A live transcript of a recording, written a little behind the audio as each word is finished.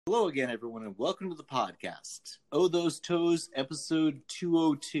Hello again, everyone, and welcome to the podcast. Oh, Those Toes, episode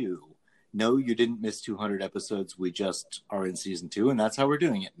 202. No, you didn't miss 200 episodes. We just are in season 2, and that's how we're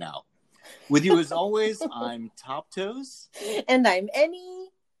doing it now. With you, as always, I'm Top Toes. And I'm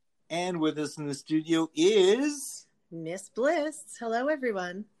Annie. And with us in the studio is... Miss Bliss. Hello,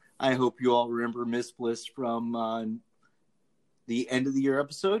 everyone. I hope you all remember Miss Bliss from the end of the year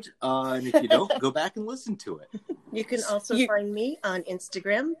episode. And if you don't, go back and listen to it. You can also find me on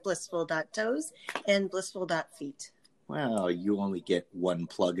Instagram, blissful.toes and blissful.feet. Well, you only get one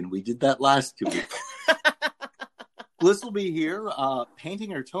plug, and we did that last 2 weeks. Bliss will be here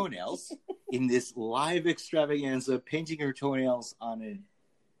painting her toenails in this live extravaganza, painting her toenails on a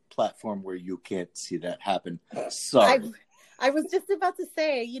platform where you can't see that happen. Sorry. I was just about to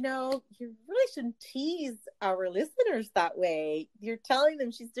say, you really shouldn't tease our listeners that way. You're telling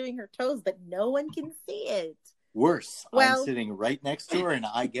them she's doing her toes, but no one can see it. Worse, I'm sitting right next to her, and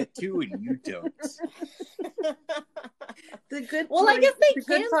I get to, and you don't. The good part, I guess the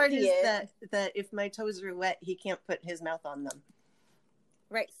good part is that if my toes are wet, he can't put his mouth on them.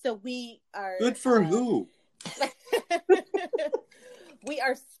 Right. So we are good for who? We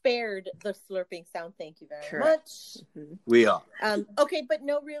are spared the slurping sound. Thank you very much. Mm-hmm. We are. Okay, but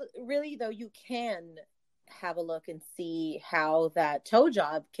no, really though, you can have a look and see how that toe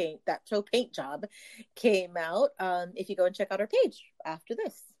paint job came out. If you go and check out our page after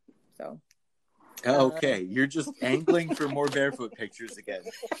this. So. Okay, you're just angling for more barefoot pictures again.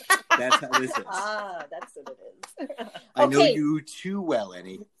 That's how this is. That's what it is. I know you too well,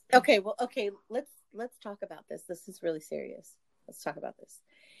 Annie. Okay, let's talk about this. This is really serious. Let's talk about this.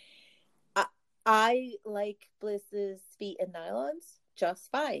 I like Bliss's feet in nylons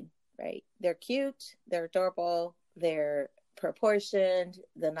just fine, right? They're cute, they're adorable, they're proportioned,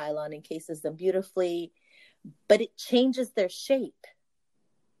 the nylon encases them beautifully, but it changes their shape.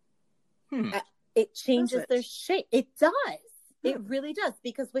 It changes their shape. It does. It really does,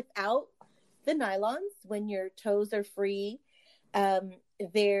 because without the nylons, when your toes are free,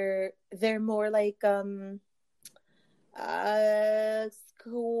 they're more like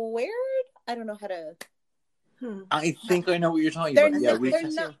squared. I don't know how to. I think I know what you're talking about.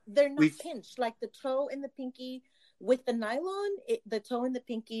 They're not pinched like the toe and the pinky. With the nylon, the toe and the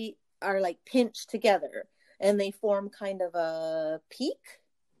pinky are like pinched together, and they form kind of a peak,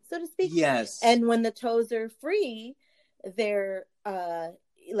 so to speak. Yes. And when the toes are free, they're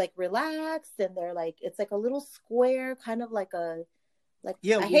like relaxed, and they're like, it's like a little square, kind of like I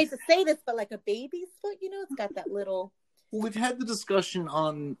hate to say this, but like a baby's foot. It's got that little. We've had the discussion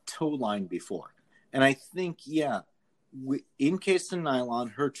on toe line before, and I think encased in nylon,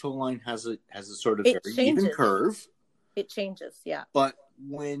 her toe line has a sort of very even curve. It changes, yeah. But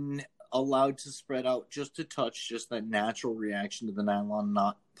when allowed to spread out just a touch, just that natural reaction to the nylon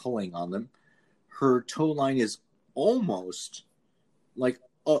not pulling on them, her toe line is almost like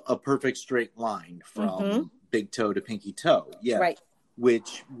a perfect straight line from big toe to pinky toe. Yeah, right.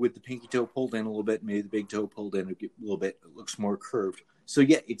 Which, with the pinky toe pulled in a little bit, maybe the big toe pulled in a little bit, it looks more curved. So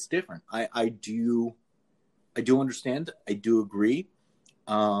yeah, it's different. I do understand. I do agree.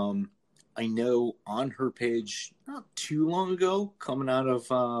 I know on her page not too long ago, coming out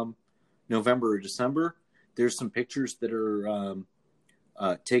of November or December, there's some pictures that are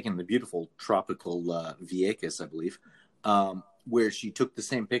taken in the beautiful tropical Vieques, I believe, where she took the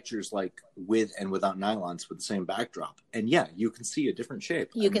same pictures like with and without nylons with the same backdrop. And yeah, you can see a different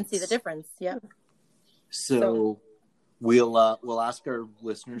shape. You can see the difference. Yeah. So we'll ask our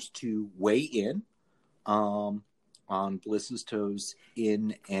listeners to weigh in on Bliss's toes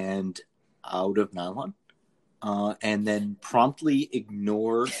in and out of nylon. And then promptly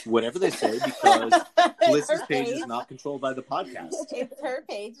ignore whatever they say, because Bliss's page is not controlled by the podcast. It's her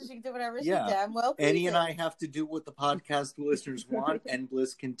page. She can do whatever she damn well pleases. Annie and I have to do what the podcast listeners want, and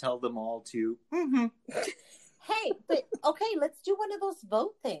Bliss can tell them all to. Hey, but okay, let's do one of those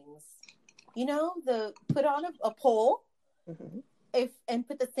vote things. Put on a poll, and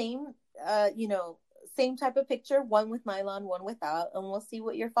put the same, same type of picture, one with nylon, one without, and we'll see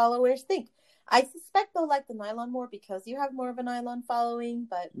what your followers think. I suspect they'll like the nylon more because you have more of a nylon following,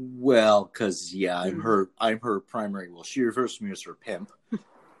 but because I'm her primary. Well, she refers to me as her pimp,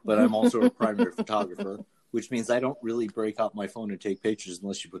 but I'm also her primary photographer, which means I don't really break out my phone and take pictures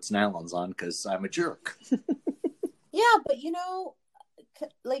unless she puts nylons on, because I'm a jerk. Yeah, but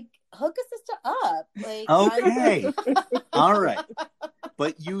hook a sister up. Okay, all right,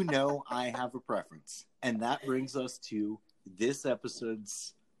 but I have a preference, and that brings us to this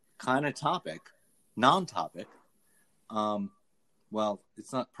episode's kind of non-topic. Well,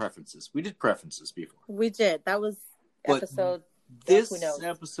 it's not preferences. We did preferences before. We did. That was episode This who knows?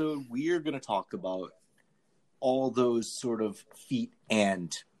 episode, we are going to talk about all those sort of feet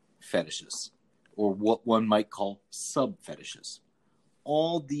and fetishes, or what one might call sub fetishes.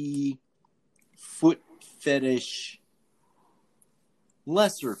 All the foot fetish,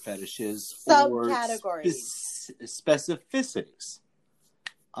 lesser fetishes, subcategories, specificities.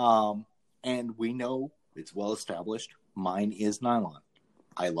 And we know it's well established. Mine is nylon.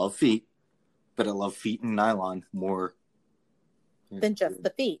 I love feet, but I love feet in nylon more than just the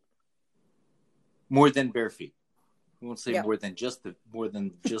feet. More than bare feet. We won't say Yep. more than just the.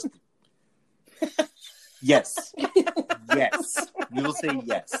 Yes. Yes. We will say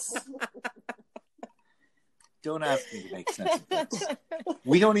yes. Don't ask me to make sense of this.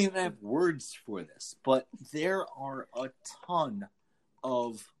 We don't even have words for this, but there are a ton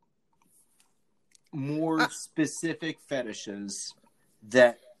of more specific fetishes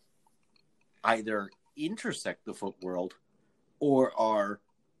that either intersect the foot world or are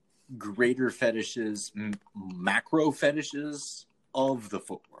greater fetishes, macro fetishes of the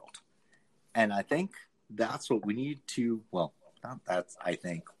foot world. And I think that's what we need to, well, not that's, I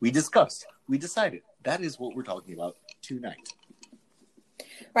think, we discussed, we decided that is what we're talking about tonight.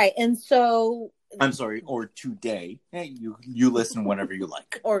 Right. And so, I'm sorry, or today. Hey, you listen whenever you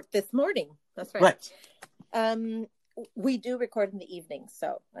like. Or this morning. That's right. Right. We do record in the evening,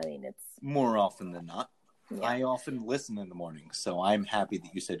 so I mean it's more often than not. Yeah. I often listen in the morning, so I'm happy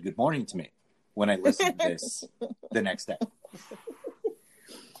that you said good morning to me when I listen to this the next day.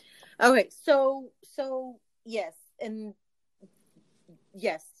 Okay, so yes, and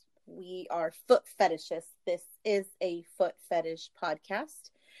yes, we are foot fetishists. This is a foot fetish podcast.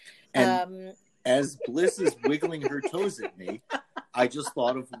 And as Bliss is wiggling her toes at me, I just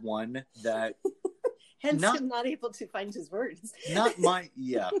thought of one that hence I'm not able to find his words. Not my,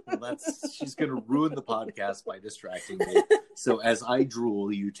 yeah. Well, she's going to ruin the podcast by distracting me. So as I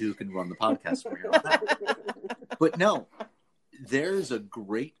drool, you two can run the podcast from here on out. But no, there's a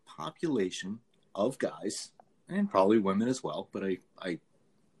great population of guys, and probably women as well. But I,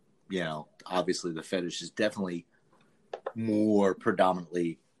 obviously the fetish is definitely more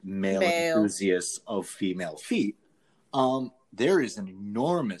predominantly male. Enthusiasts of female feet. There is an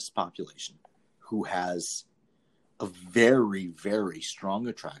enormous population who has a very, very strong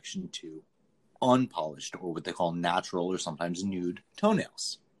attraction to unpolished, or what they call natural or sometimes nude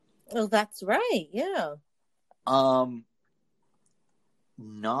toenails. Oh, that's right. Yeah.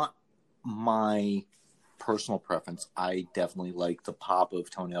 Not my personal preference. I definitely like the pop of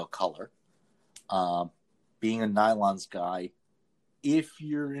toenail color. Being a nylons guy, if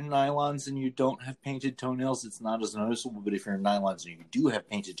you're in nylons and you don't have painted toenails, it's not as noticeable. But if you're in nylons and you do have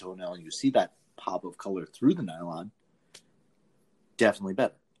painted toenail and you see that pop of color through the nylon, definitely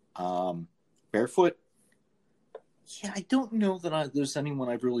better. Barefoot, yeah, I don't know that there's anyone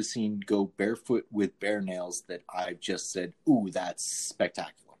I've really seen go barefoot with bare nails that I've just said, ooh, that's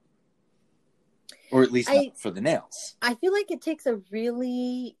spectacular. Or at least not for the nails. I feel like it takes a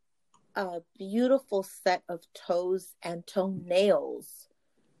really beautiful set of toes and toenails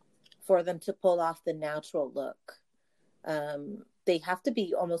for them to pull off the natural look. They have to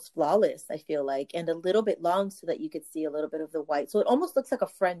be almost flawless, I feel like, and a little bit long so that you could see a little bit of the white. So it almost looks like a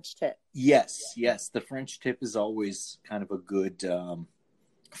French tip. Yes. The French tip is always kind of a good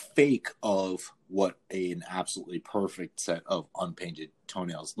fake of what an absolutely perfect set of unpainted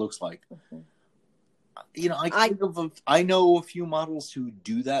toenails looks like. Mm-hmm. I know a few models who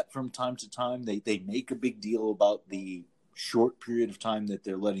do that from time to time. They make a big deal about the short period of time that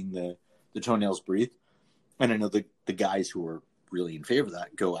they're letting the toenails breathe. And I know the guys who are really in favor of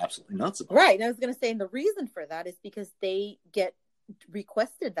that go absolutely nuts about it. Right. And I was going to say, and the reason for that is because they get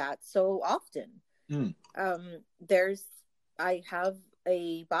requested that so often. I have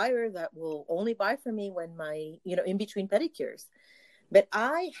a buyer that will only buy from me when my, in between pedicures. But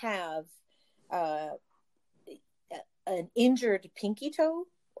I have an injured pinky toe,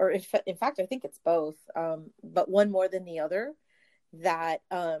 or in fact, I think it's both, but one more than the other, that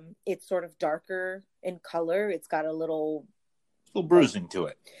it's sort of darker in color. It's got a little bruising to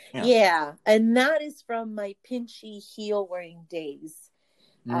it. Yeah. And that is from my pinchy heel wearing days.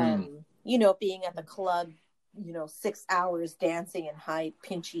 Being at the club, 6 hours dancing in high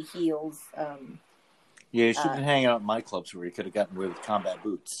pinchy heels. Yeah, you should have been hanging out in my clubs where you could have gotten away with combat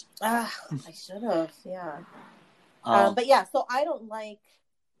boots. I should have, yeah. But yeah, so I don't like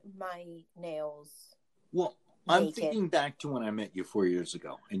my nails. Well, I'm naked. Thinking back to when I met you 4 years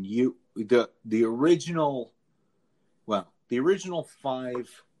ago, and the original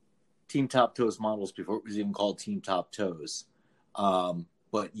 5 Team Top Toes models before it was even called Team Top Toes.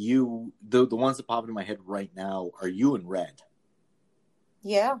 But the ones that pop into my head right now are you in red.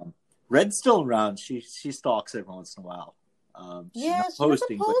 Yeah. Red's still around. She stalks every once in a while. She's Yeah, not she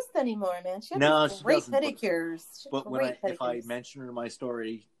posting, doesn't post anymore, man. She no, has she great doesn't. pedicures. But when if I mention her in my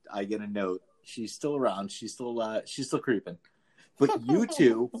story, I get a note. She's still around. She's still creeping. But you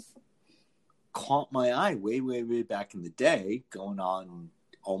two caught my eye way, way, way back in the day, going on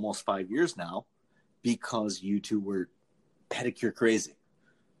almost 5 years now, because you two were pedicure crazy.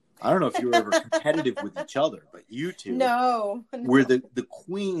 I don't know if you were ever competitive with each other, but you two were the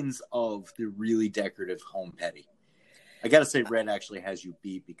queens of the really decorative home pedi. I got to say, Red actually has you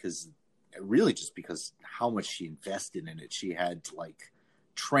beat because how much she invested in it. She had like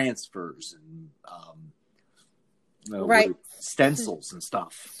transfers and right stencils and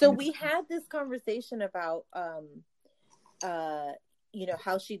stuff. So we had this conversation about how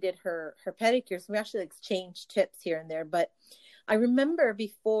she did her pedicures. We actually exchanged tips here and there, but I remember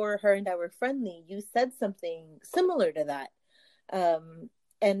before her and I were friendly, you said something similar to that.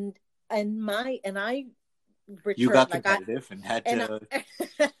 And I returned, you got competitive and had to.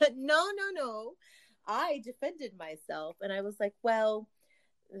 No. I defended myself and I was like, well,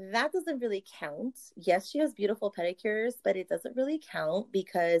 that doesn't really count. Yes, she has beautiful pedicures, but it doesn't really count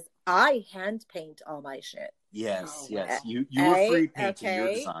because I hand paint all my shit. Yes. You were free painting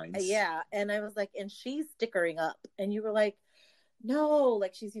your designs. Yeah. And I was like, and she's stickering up. And you were like, no,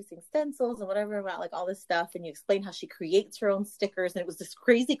 like she's using stencils and whatever about like all this stuff. And you explained how she creates her own stickers. And it was this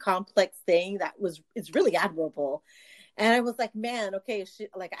crazy complex thing it's really admirable. And I was like, man, okay,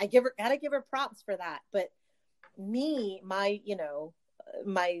 I gotta give her props for that. But my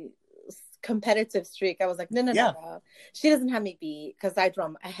competitive streak, I was like, no. She doesn't have me beat because I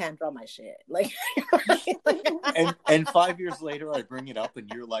hand draw my shit. Like, and 5 years later, I bring it up, and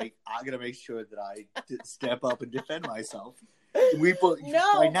you're like, I gotta make sure that I step up and defend myself. We both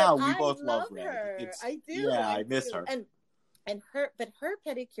love Red. I do. Yeah, I miss her. And her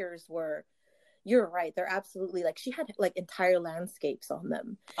pedicures were. You're right. They're absolutely like she had like entire landscapes on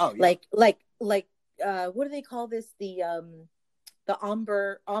them. Oh yeah. Like what do they call this? The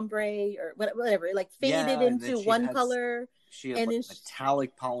ombre or whatever, like faded into one color. She had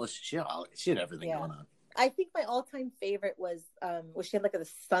metallic polish. She had everything going on. I think my all-time favorite was she had like a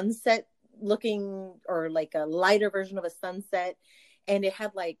sunset looking or like a lighter version of a sunset, and it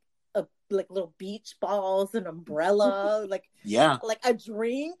had like little beach balls, an umbrella, like a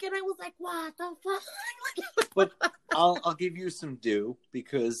drink, and I was like, what the fuck? But I'll give you some due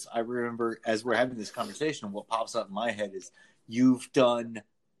because I remember as we're having this conversation, what pops up in my head is you've done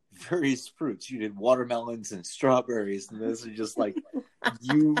various fruits. You did watermelons and strawberries, and those are just like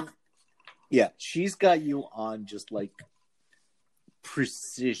she's got you on just like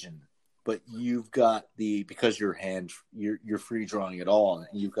precision. But you've got because you're free drawing it all.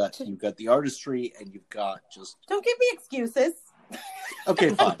 And you've got the artistry, and you've got just don't give me excuses.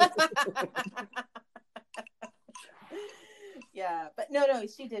 Okay, fine. Yeah, but no,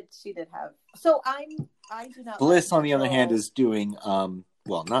 she did have. So I do not. Bliss, on the other hand, is doing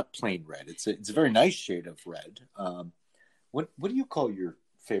not plain red. It's a very nice shade of red. What do you call your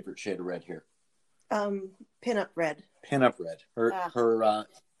favorite shade of red here? Pinup red. Pinup red.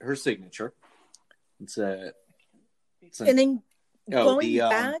 Her signature. And then going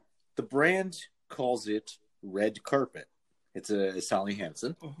back, the brand calls it Red Carpet. It's a Sally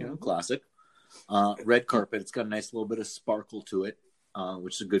Hansen, classic. Red Carpet. It's got a nice little bit of sparkle to it,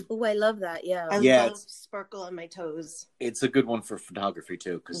 which is a good. Oh, I love that. Yeah, I love sparkle on my toes. It's a good one for photography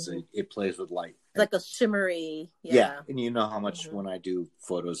too because it plays with light. Like a shimmery. Yeah, and you know how much when I do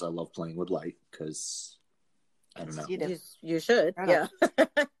photos, I love playing with light because. I don't know. You should. Yeah.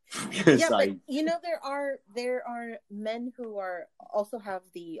 Yeah, but there are men who are also have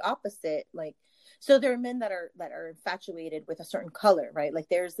the opposite. Like, so there are men that are infatuated with a certain color, right? Like,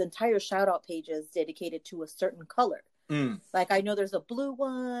 there's entire shout out pages dedicated to a certain color. Like, I know there's a blue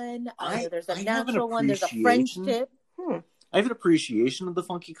one. I know there's a natural one. There's a French tip. I have an appreciation of the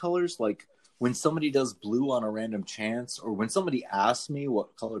funky colors. Like when somebody does blue on a random chance, or when somebody asks me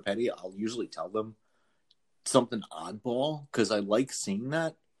what color pedi, I'll usually tell them something oddball because I like seeing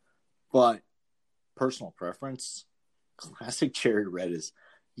that. But personal preference, classic cherry red is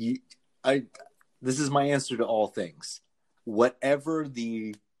this is my answer to all things. Whatever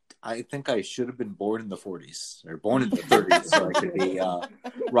I think I should have been born in the 40s or born in the 30s so I could be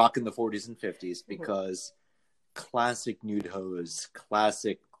rocking the 40s and 50s because classic nude hose,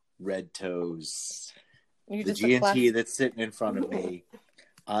 classic red toes, the G&T that's sitting in front of me.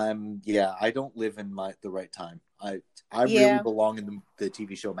 I don't live in the right time. I really belong in the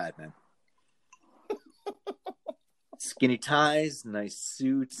TV show Mad Men. Skinny ties, nice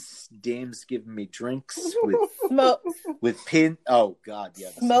suits, dames giving me drinks Smoke, with pin. Oh God, yeah,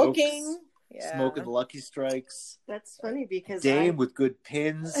 the smoking. smokes, Yeah. smoking Lucky Strikes. That's funny because Dame with good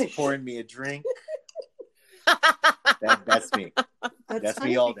pins, pouring me a drink. That's me. That's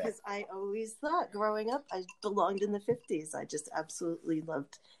funny me all day. because I always thought growing up I belonged in the 50s. I just absolutely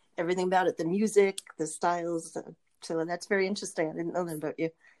loved everything about it, the music, the styles. So that's very interesting. I didn't know that about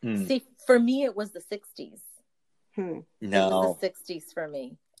you. See, for me, it was the 60s. No, It was the 60s for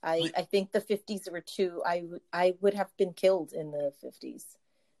me. I think the 50s were too. I would have been killed in the 50s.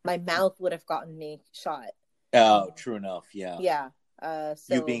 My mouth would have gotten me shot. oh, true enough. Yeah. Yeah.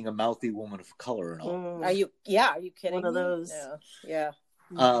 So You being a mouthy woman of color and all. Are you? Yeah. Are you kidding? One of me? those. Yeah.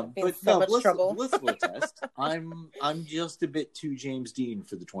 But so no, much trouble. let's attest. I'm just a bit too James Dean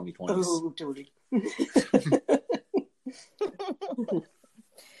for the 2020s. Oh, totally.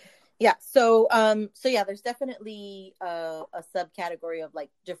 Yeah. So yeah, there's definitely a subcategory of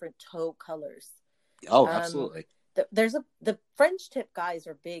like different toe colors. Oh, absolutely. The French tip guys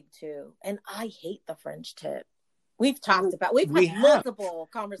are big too, and I hate the French tip. We've had multiple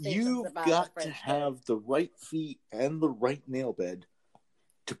conversations about You've got the French to tip. have the right feet and the right nail bed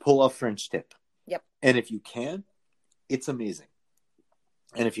to pull off French tip. Yep. And if you can, it's amazing.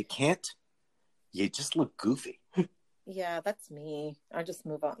 And if you can't, you just look goofy. Yeah, that's me. I just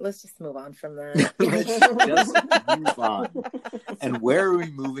move on. Let's just move on from that. Let's just move on. And where are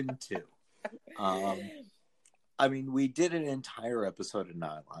we moving to? I mean, we did an entire episode of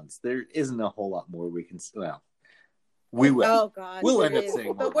nylons. There isn't a whole lot more we can. Well, we will. Oh God, we'll end up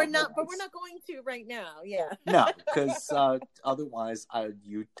saying, but we're not. But we're not going to right now. Yeah. No, because otherwise,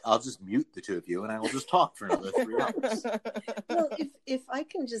 I'll just mute the two of you, and I will just talk for another 3 hours. Well, if I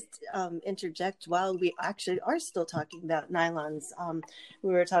can just interject while we actually are still talking about nylons,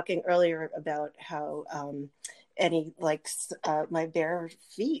 we were talking earlier about how Eddie likes my bare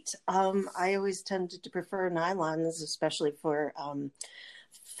feet. I always tended to prefer nylons, especially for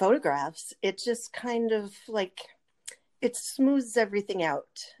photographs. It just kind of like it smooths everything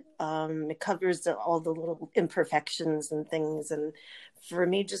out. It covers all the little imperfections and things. And for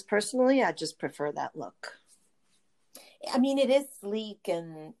me, just personally, I just prefer that look. I mean, it is sleek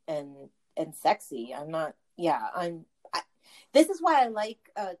and sexy. This is why I like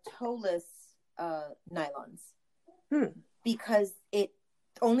toeless nylons, because it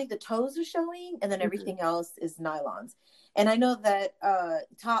only the toes are showing, and then everything else is nylons. And I know that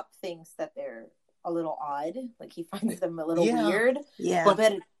Top thinks that they're a little odd, like he finds them a little weird. Yeah, but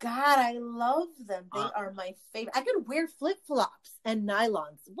God, I love them. They are my favorite. I could wear flip flops and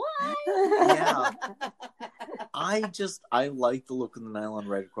nylons. What? Yeah. I like the look of the nylon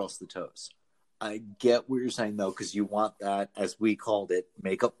right across the toes. I get what you're saying though, because you want that, as we called it,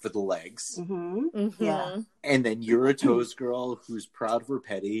 makeup for the legs. Yeah. And then you're a toes girl who's proud of her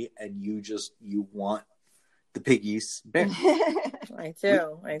petty, and you want the piggies bare. I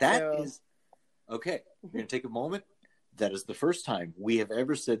do. Okay, we're going to take a moment. That is the first time we have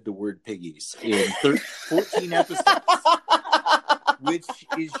ever said the word piggies in 14 episodes, which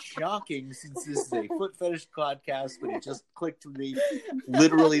is shocking since this is a foot fetish podcast, but it just clicked to me.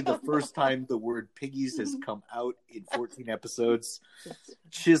 Literally the first time the word piggies has come out in 14 episodes.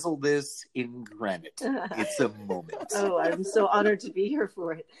 Chisel this in granite. It's a moment. Oh, I'm so honored to be here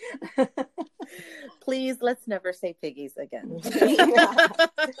for it. Please, let's never say piggies again.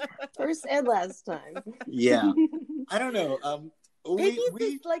 First and last time. Yeah. I don't know.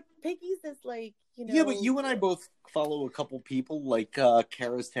 Piggies is like, you know. Yeah, but you and I both follow a couple people, like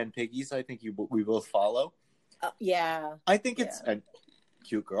Kara's 10 Piggies. I think we both follow. Yeah. I think it's a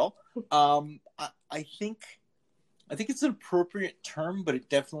cute girl. I think it's an appropriate term, but it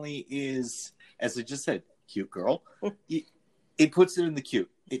definitely is, as I just said, cute girl. It puts it in the cute.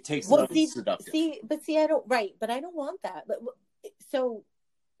 It takes it out of seductive. I don't. Right, but I don't want that. But so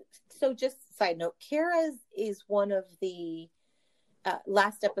just side note, Kara's is one of the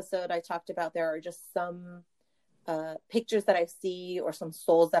last episode I talked about. There are just some pictures that I see, or some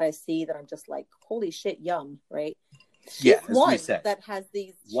souls that I see that I'm just like, holy shit, yum, right? She's one that has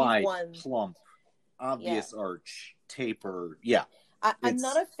these wide, plump, obvious arch, taper. Yeah. I'm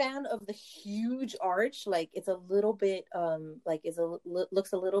not a fan of the huge arch. Like it's a little bit,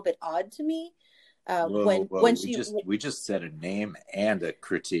 looks a little bit odd to me. We just said a name and a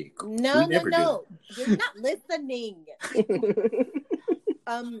critique. No, you're not listening.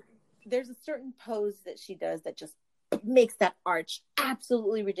 There's a certain pose that she does that just makes that arch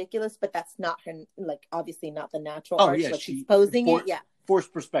absolutely ridiculous, but that's not her, like obviously not the natural arch. Like she's posing it. Yeah.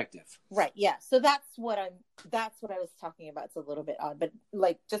 Forced perspective. Right. Yeah. So that's what I was talking about. It's a little bit odd, but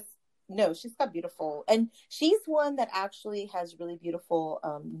like just No, she's got beautiful, and she's one that actually has really beautiful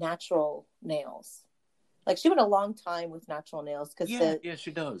natural nails. Like she went a long time with natural nails because yeah,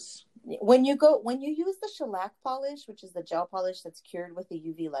 she does. When you use the shellac polish, which is the gel polish that's cured with the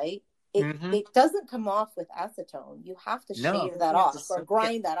UV light, it doesn't come off with acetone. You have to shave that off or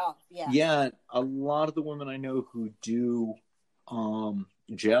grind that off. Yeah. Yeah, a lot of the women I know who do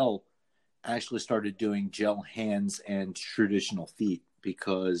gel actually started doing gel hands and traditional feet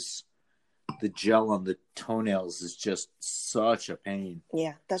because the gel on the toenails is just such a pain.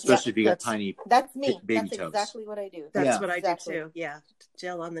 Yeah, especially if you got tiny. That's me. Baby that's toes. Exactly what I do. That's what I do too. Yeah,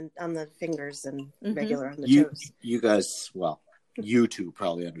 gel on the fingers and regular on the toes. You guys, well, you two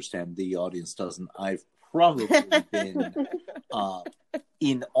probably understand. The audience doesn't. I've probably been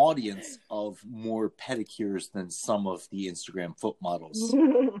in audience of more pedicures than some of the Instagram foot models.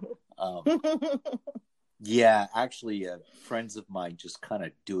 Yeah, actually, friends of mine just kind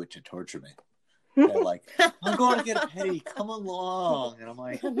of do it to torture me. They're like, I'm going to get a pedi, come along. And I'm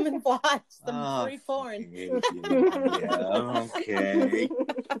like, come and watch some free porn. Yeah, okay.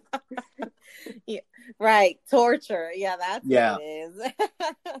 Yeah, right, torture. Yeah, that's what it is.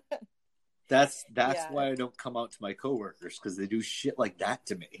 That's why I don't come out to my coworkers, because they do shit like that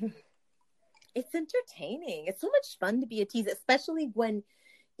to me. It's entertaining. It's so much fun to be a tease, especially when,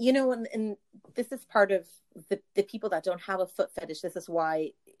 you know, and this is part of the people that don't have a foot fetish. This is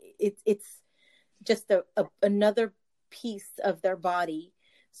why it's just another piece of their body,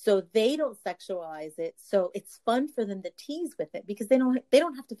 so they don't sexualize it. So it's fun for them to tease with it because they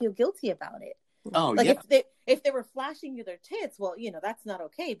don't have to feel guilty about it. Oh, like if they were flashing you their tits, well, you know, that's not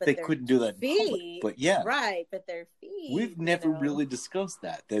okay. But they couldn't do that feet, in public, but yeah, right. But their feet. We've never really discussed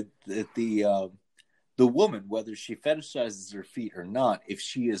that the woman, whether she fetishizes her feet or not, if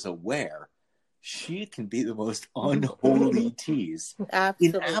she is aware, she can be the most unholy tease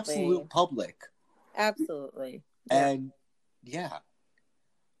in absolute public. Absolutely. And yeah.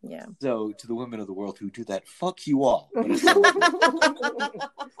 So to the women of the world who do that, fuck you all.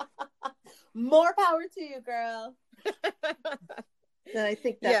 More power to you, girl. And I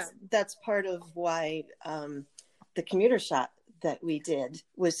think that's part of why the commuter shot that we did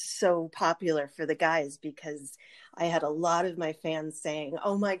was so popular for the guys, because I had a lot of my fans saying,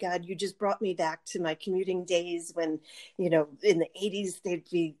 oh my God, you just brought me back to my commuting days when, you know, in the 80s, they'd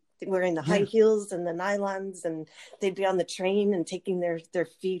be wearing the high heels and the nylons, and they'd be on the train and taking their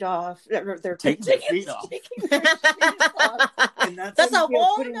feet off. Taking their feet off. And that's a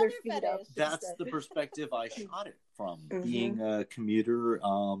whole other fetish. That's the perspective I shot it from. Being a commuter,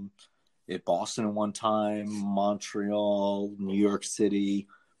 at Boston one time, Montreal, New York City,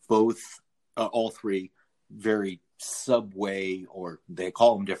 all three very subway, or they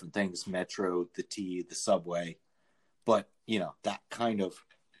call them different things, metro, the T, the subway. But, you know, that kind of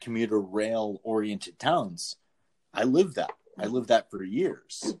commuter rail oriented towns, I lived that for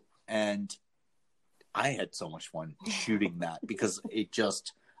years, and I had so much fun shooting that because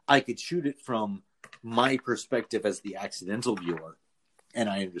I could shoot it from my perspective as the accidental viewer, and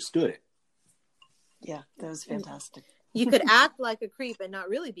I understood it. Yeah, that was fantastic. You could act like a creep and not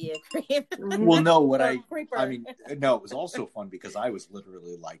really be a creep. Well, no, it was also fun because I was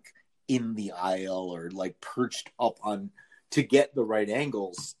literally like in the aisle or like perched up on to get the right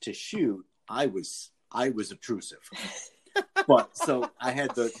angles to shoot. I was obtrusive. But so I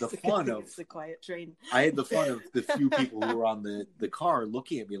had the fun of the quiet train. I had the fun of the few people who were on the car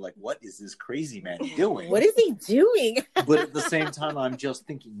looking at me like, what is this crazy man doing? What is he doing? But at the same time, I'm just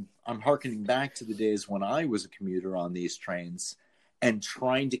thinking, I'm hearkening back to the days when I was a commuter on these trains and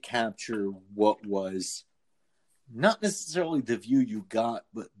trying to capture what was not necessarily the view you got,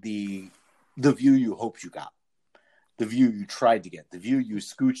 but the view you hoped you got. The view you tried to get. The view you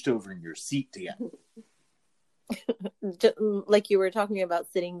scooched over in your seat to get. Like you were talking about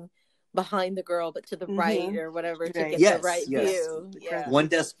sitting behind the girl, but to the right or whatever to get the right view. Yeah. One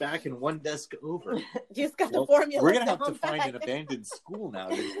desk back and one desk over. You just got the formula. We're going to have to find an abandoned school now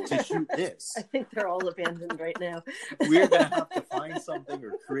to shoot this. I think they're all abandoned right now. We're going to have to find something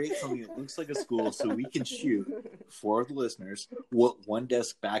or create something that looks like a school so we can shoot, for the listeners, what one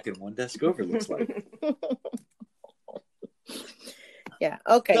desk back and one desk over looks like. Yeah.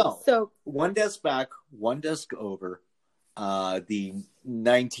 Okay. So one desk back, one desk over. The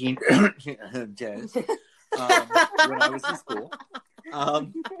 19 jazz, when I was in school,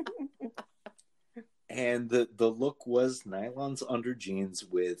 and the look was nylons under jeans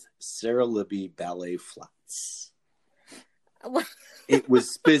with Sarah Libby ballet flats. It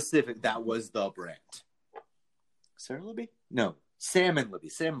was specific. That was the brand. Sarah Libby? No, Salmon Libby.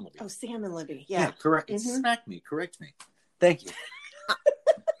 Salmon Libby. Oh, Salmon Libby. Yeah, correct. Smack me. Correct me. Thank you.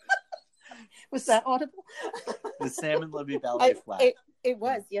 Was that audible? The Sam and Libby Ballet flat It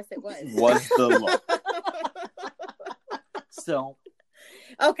was. Yes, it was. was the look. So,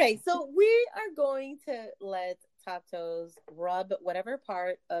 okay, so we are going to let Top Toes rub whatever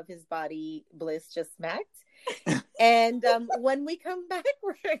part of his body Bliss just smacked. And when we come back,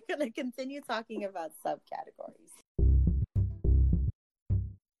 we're going to continue talking about subcategories.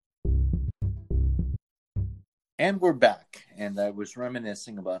 and we're back. And I was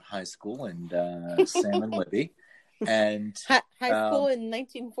reminiscing about high school and Sam and Libby. And High school in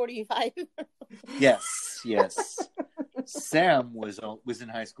 1945. yes. Sam was in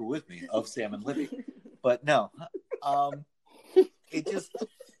high school with me, of Sam and Libby. But no, it just...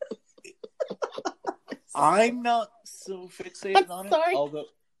 I'm not so fixated on it. Although,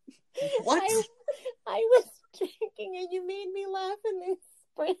 what? I was drinking and you made me laugh and then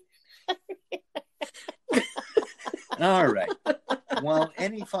sprayed. All right. Well,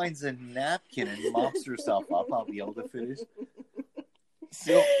 Annie finds a napkin and mops herself up. I'll be able to finish.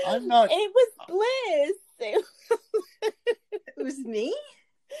 So I'm not. It was Bliss. It was me?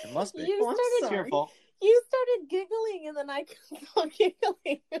 It must be. You started, your fault. You started giggling and then I couldn't stop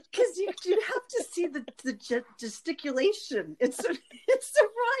giggling. Because you have to see the gesticulation. It's a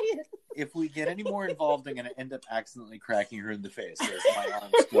riot. If we get any more involved, I'm going to end up accidentally cracking her in the face as my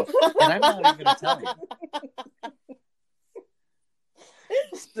arms go. And I'm not even going to tell you.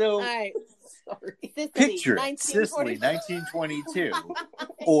 So, all right. Sorry. Picture it, Sicily, 1922,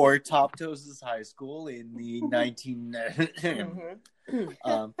 or Top Toes' high school in the 19...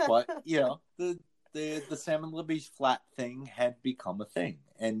 but, you know, the Sam and Libby flat thing had become a thing.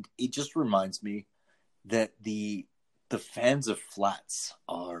 And it just reminds me that the fans of flats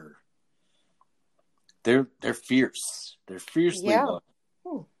are... They're fierce. They're fiercely loyal.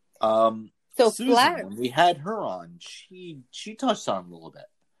 So Susan, flats. when we had her on, she touched on it a little bit.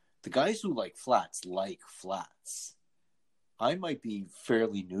 The guys who like flats. I might be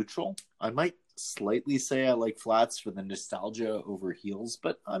fairly neutral. I might slightly say I like flats for the nostalgia over heels,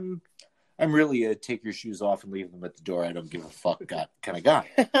 but I'm really a take your shoes off and leave them at the door. I don't give a fuck kind of guy.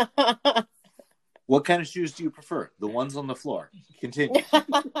 What kind of shoes do you prefer? The ones on the floor. Continue.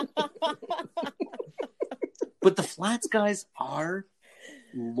 But the flats guys are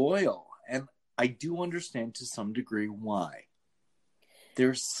loyal, and I do understand to some degree why.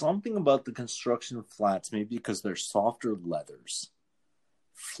 There's something about the construction of flats, maybe because they're softer leathers.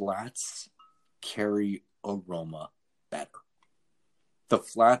 Flats carry aroma better. The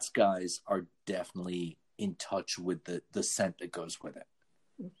flats guys are definitely in touch with the scent that goes with it.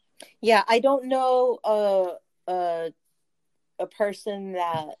 Yeah, I don't know a person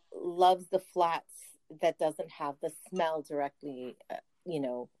that loves the flats that doesn't have the smell directly,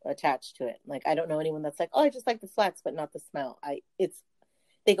 attached to it. Like, I don't know anyone that's like, oh, I just like the flats, but not the smell.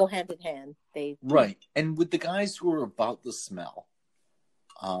 They go hand in hand. Right. And with the guys who are about the smell,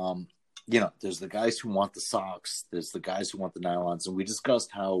 there's the guys who want the socks, there's the guys who want the nylons, and we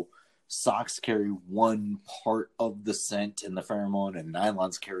discussed how socks carry one part of the scent and the pheromone, and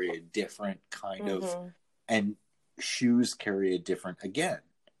nylons carry a different kind of, and shoes carry a different again.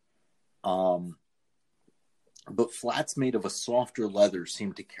 But flats made of a softer leather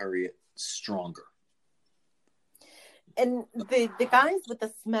seem to carry it stronger. And the guys with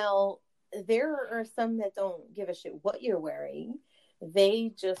the smell, there are some that don't give a shit what you're wearing.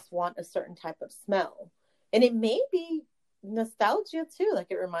 They just want a certain type of smell. And it may be nostalgia too. Like,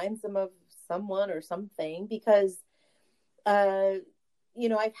 it reminds them of someone or something, because, I've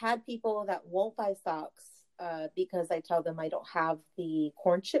had people that won't buy socks because I tell them I don't have the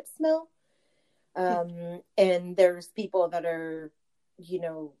corn chip smell. And there's people that are,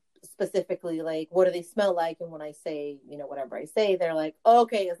 specifically like, what do they smell like? And when I say, whatever I say, they're like, oh,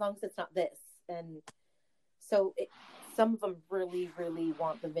 okay, as long as it's not this. And so some of them really, really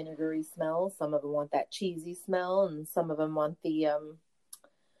want the vinegary smell. Some of them want that cheesy smell. And some of them want the,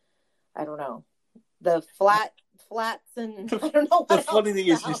 I don't know, the flats. And I don't know. The funny thing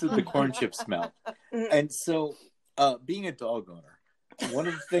is, you said the corn chip smell. And so, being a dog owner, one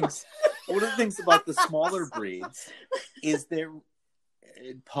of the things about the smaller breeds is they're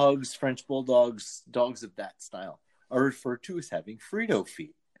pugs, French bulldogs, dogs of that style are referred to as having Frito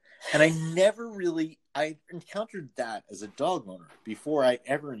feet. And I encountered that as a dog owner before I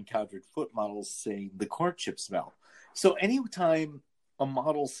ever encountered foot models saying the corn chip smell. So anytime a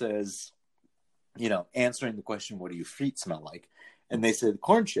model says, answering the question, what do your feet smell like? And they say the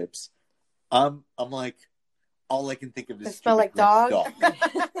corn chips, I'm like, all I can think of is smell like dog.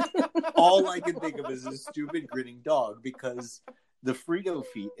 All I can think of is a stupid grinning dog, because the Frito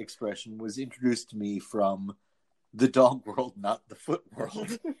feet expression was introduced to me from the dog world, not the foot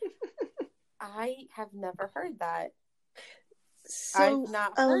world. I have never heard that. So I've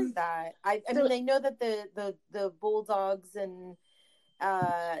not heard that. I so- mean, I know that the bulldogs and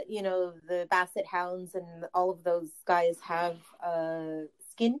the basset hounds and all of those guys have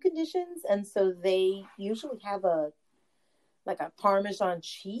skin conditions, and so they usually have a Parmesan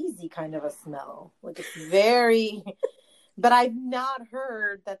cheesy kind of a smell. Like it's very, but I've not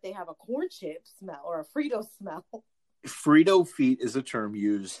heard that they have a corn chip smell or a Frito smell. Frito feet is a term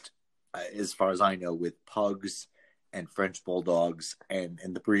used, as far as I know, with pugs and French bulldogs and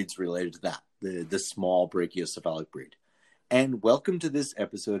the breeds related to that, the small brachiocephalic breed. And welcome to this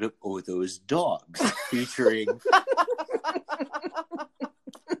episode of Oh Those Dogs, featuring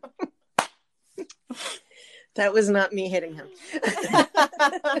that was not me hitting him.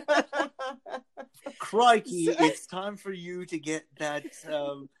 Crikey, it's time for you to get that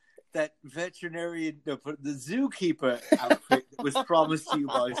veterinarian, the zookeeper outfit that was promised to you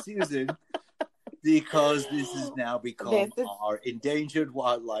by Susan, because this has now become our endangered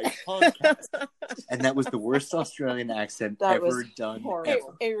wildlife podcast. And that was the worst Australian accent ever done.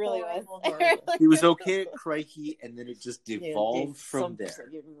 Ever. It really was. It was okay at crikey, and then it just devolved from there.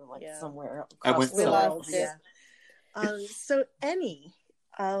 Somewhere I went the world. Yeah. So Annie,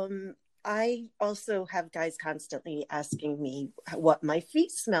 I also have guys constantly asking me what my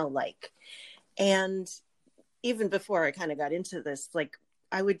feet smell like. And even before I kind of got into this, like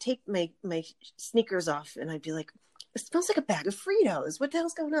I would take my sneakers off and I'd be like, it smells like a bag of Fritos. What the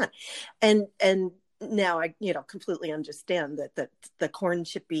hell's going on? And now I, completely understand that the corn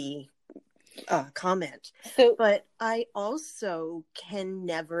chippy comment. But I also can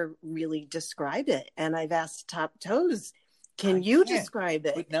never really describe it. And I've asked Top Toes, can you describe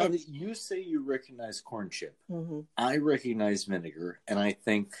it? But now that you say you recognize corn chip, mm-hmm. I recognize vinegar, and I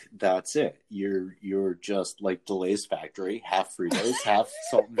think that's it. You're just like DeLay's factory, half Fritos, half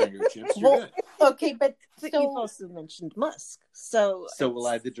salt and vinegar chips. You're good. Okay, but you've also mentioned musk. So we'll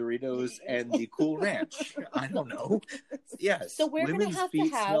add the Doritos and the Cool Ranch. I don't know. Yes. So we're Women's have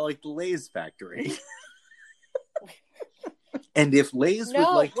feet to have... smell like the Lay's factory. And if Lay's would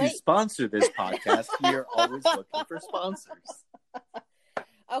like to sponsor this podcast, we are always looking for sponsors.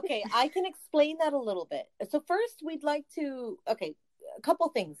 Okay, I can explain that a little bit. So first, we'd like to... Okay, a couple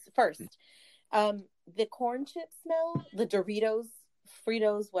things. First, the corn chip smell, the Doritos,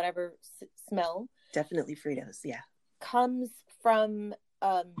 Fritos, whatever smell. Definitely Fritos, yeah. Comes from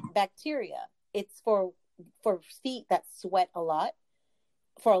bacteria. It's for feet that sweat a lot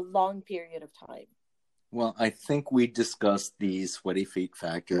for a long period of time. Well, I think we discussed the sweaty feet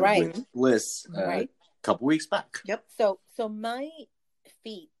factor right. with Bliss a couple weeks back. Yep. So my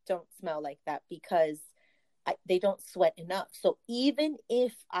feet don't smell like that because they don't sweat enough. So even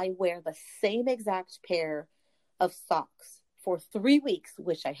if I wear the same exact pair of socks for 3 weeks,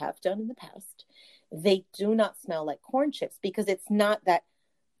 which I have done in the past, they do not smell like corn chips because it's not that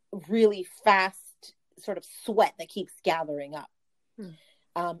really fast sort of sweat that keeps gathering up.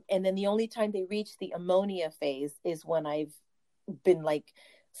 And then the only time they reach the ammonia phase is when I've been like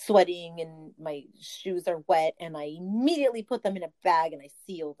sweating and my shoes are wet and I immediately put them in a bag and I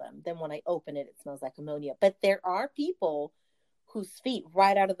seal them. Then when I open it, it smells like ammonia. But there are people whose feet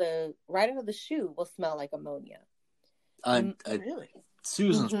right out of the shoe will smell like ammonia. Really?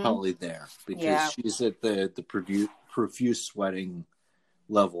 Susan's probably there because she's at the profuse sweating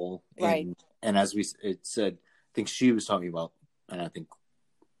level. And as it said, I think she was talking about, and I think,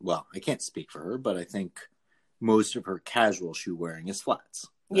 well, I can't speak for her, but I think most of her casual shoe wearing is flats.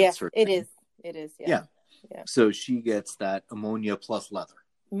 Yes, it is. It is. Yeah. So she gets that ammonia plus leather.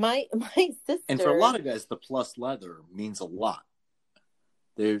 My sister. And for a lot of guys, the plus leather means a lot.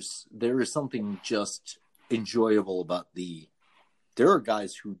 There is something just enjoyable about there are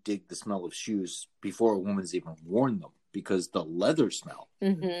guys who dig the smell of shoes before a woman's even worn them because the leather smell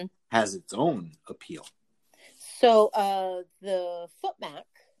has its own appeal. So the Footmac,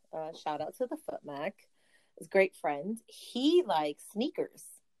 shout out to the Footmac, his great friend. He likes sneakers.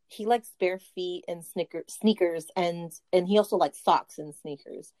 He likes bare feet and sneakers, and he also likes socks and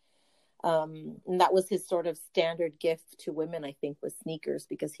sneakers. And that was his sort of standard gift to women, I think, was sneakers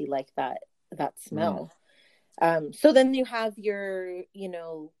because he liked that smell. So then you have your,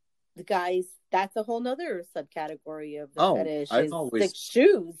 the guys. That's a whole nother subcategory of the fetish. I've always like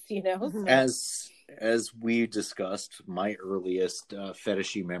shoes, As we discussed, my earliest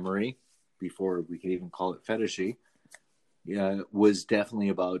fetishy memory, before we could even call it fetishy, was definitely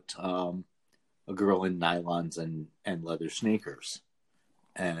about a girl in nylons and leather sneakers.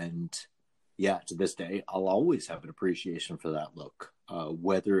 And to this day, I'll always have an appreciation for that look,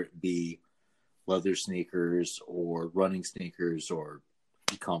 whether it be leather sneakers or running sneakers or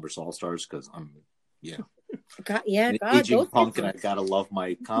Converse All Stars because I'm God, an God, aging those punk and I things. gotta love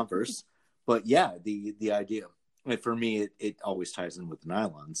my Converse. But yeah, the idea, like, for me, it always ties in with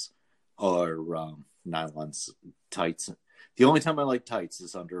nylons or nylons tights. The only time I like tights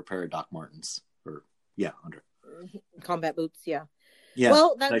is under a pair of Doc Martens, or under Combat boots, yeah. yeah,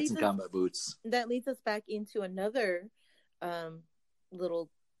 Well, that tights leads and us combat boots. that leads us back into another little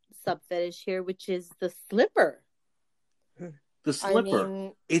sub fetish here, which is the slipper. The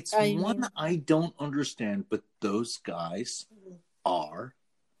slipper. It's I one mean- I don't understand, but those guys are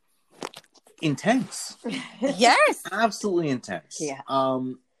intense. Yes. Absolutely intense. Yeah.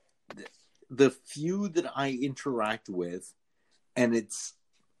 The few that I interact with, and it's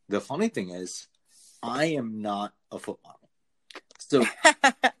the funny thing is, I am not a foot model. So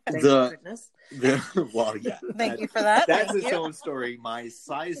Thank goodness. well, yeah. Thank you for that. That's Thank its you. own story. My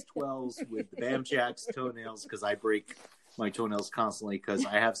size 12s with the Bam Jacks toenails, because I break my toenails constantly because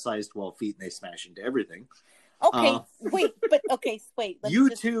I have size 12 feet and they smash into everything. Okay, wait. Let You me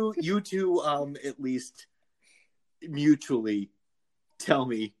just... two, at least mutually tell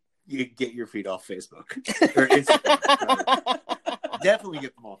me you get your feet off Facebook or Instagram. Definitely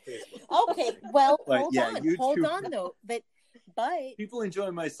get them off Facebook. Okay, well, But hold yeah, on. you Hold two- on, though. But People enjoy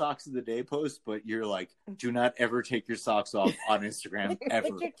my socks of the day post, but you're like, do not ever take your socks off on Instagram ever.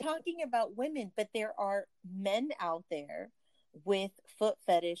 but you're talking about women, but there are men out there with foot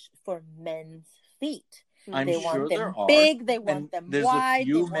fetish for men's feet. I'm They sure want them there are. big. They And want them there's wide. a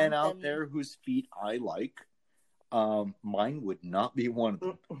few they men want out them... there whose feet I like. Mine would not be one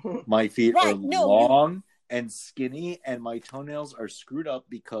of them. My feet are long and skinny, and my toenails are screwed up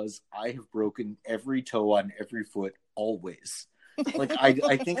because I have broken every toe on every foot always. Like I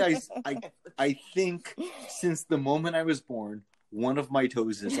think since the moment I was born, one of my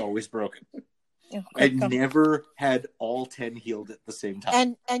toes is always broken. I never had all 10 healed at the same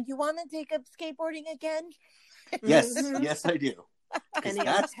time. And you want to take up skateboarding again? Yes, yes, I do. And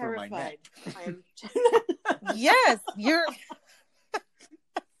That's for my neck. Yes, you're.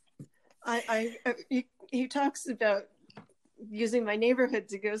 He talks about using my neighborhood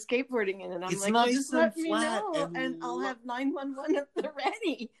to go skateboarding in, and I'm It's like, nice just and let me flat know, and and I'll have 911 at the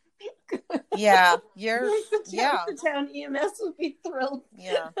ready. Yeah, you're. The town EMS would be thrilled.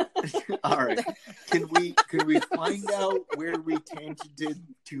 Yeah. All right. Can we find out where we tangented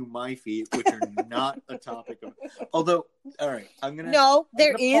to my feet, which are not a topic of? Although, all right, I'm gonna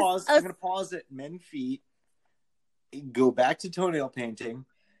pause at men feet, go back to toenail painting,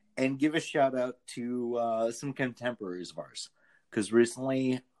 and give a shout out to some contemporaries of ours, because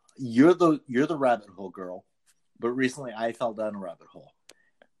recently you're the rabbit hole girl, but recently I fell down a rabbit hole.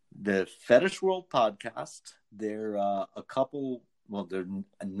 The Fetish World podcast, they're a couple. Well, they're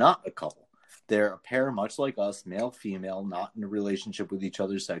not a couple. They're a pair, much like us, male, female, not in a relationship with each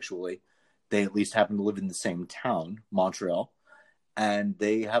other sexually. They at least happen to live in the same town, Montreal. And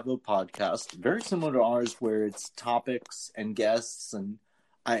they have a podcast very similar to ours where it's topics and guests. And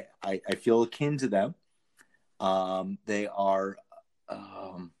I feel akin to them. They are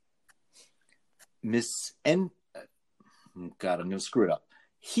Miss N. God, I'm going to screw it up.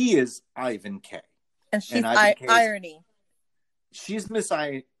 He is Ivan K. And she's K Irony. She's Miss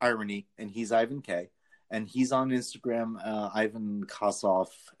Irony, and he's Ivan K. And he's on Instagram, Ivan Kossoff,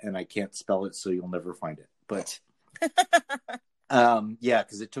 and I can't spell it, so you'll never find it. But yeah,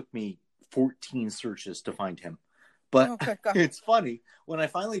 because it took me 14 searches to find him. But it's funny when I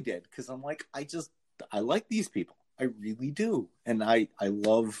finally did, because I'm like, I like these people. I really do. And I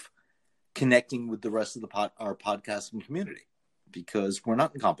love connecting with the rest of our podcasting community, because we're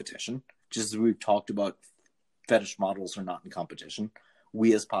not in competition. Just as we've talked about, fetish models are not in competition.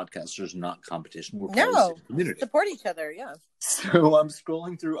 We as podcasters are not in competition. We're part of the same community. Support each other, yeah. So I'm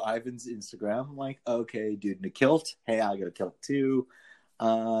scrolling through Ivan's Instagram. I'm like, okay, dude in a kilt. Hey, I got a kilt too.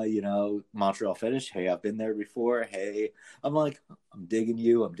 Montreal fetish. Hey, I've been there before. Hey, I'm like, I'm digging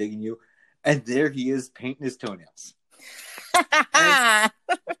you. And there he is painting his toenails.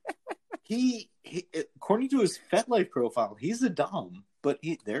 He, according to his FetLife profile, he's a dom, but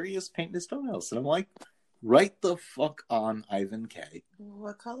there he is painting his toenails. And I'm like, right the fuck on, Ivan K.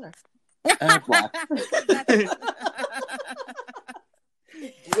 What color? Black.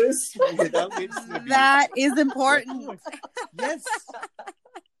 Bliss without mixing. That is important. Yes.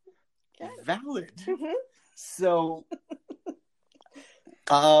 Valid. So,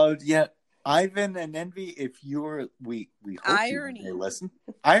 yeah, Ivan and Envy, if you're, we hope Irony. you listen.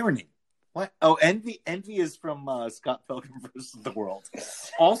 Irony. What? Oh, Envy is from Scott Pilgrim vs. the World.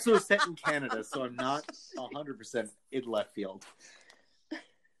 Also set in Canada, so I'm not 100% in left field.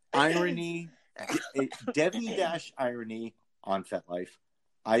 Irony, Debbie-Irony on FetLife.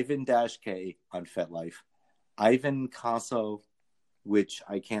 Ivan-K on FetLife, Ivan Caso, which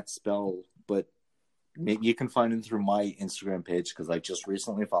I can't spell, but maybe you can find him through my Instagram page because I just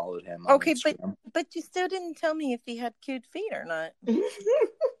recently followed him on Okay, Instagram. but you still didn't tell me if he had cute feet or not.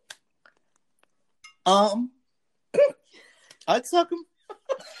 I'd suck him.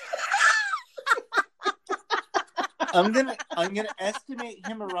 I'm gonna estimate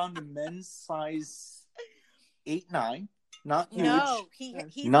him around a men's size 8-9. Not huge. No,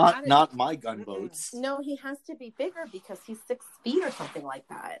 he's not my gunboats. No, he has to be bigger because he's 6 feet or something like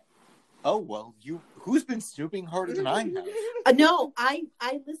that. Oh well, who's been snooping harder than I have? No, I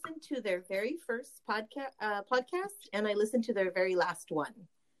listened to their very first podcast, and I listened to their very last one.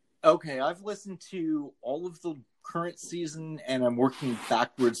 Okay, I've listened to all of the current season, and I'm working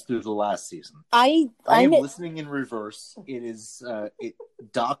backwards through the last season. I am listening in reverse. It is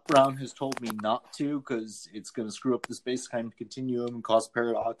Doc Brown has told me not to because it's going to screw up the space-time continuum and cause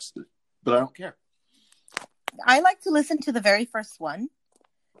paradox, but I don't care. I like to listen to the very first one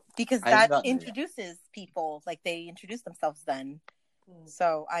because that introduces people, like they introduce themselves then.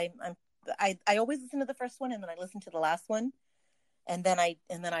 So I always listen to the first one and then I listen to the last one. And then I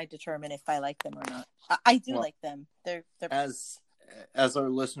determine if I like them or not. I do like them. They're as our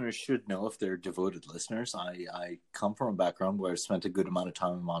listeners should know, if they're devoted listeners. I come from a background where I've spent a good amount of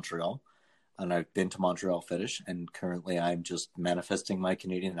time in Montreal, and I've been to Montreal Fetish, and currently I'm just manifesting my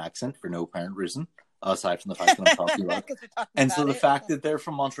Canadian accent for no apparent reason, aside from the fact that I'm talking about it. And so the fact that they're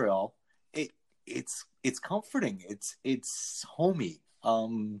from Montreal, it's comforting. It's homey.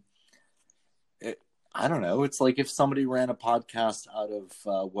 I don't know. It's like if somebody ran a podcast out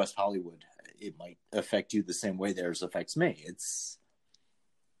of West Hollywood, it might affect you the same way theirs affects me.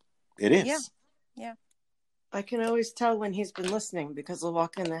 It is. Yeah. I can always tell when he's been listening because he'll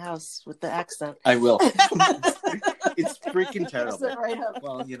walk in the house with the accent. I will. It's freaking terrible. Right up.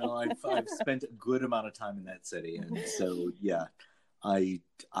 Well, I've spent a good amount of time in that city, and so yeah, I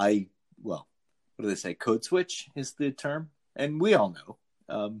well, what do they say? Code switch is the term, and we all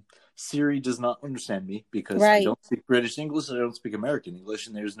know. Siri does not understand me because I don't speak British English, I don't speak American English,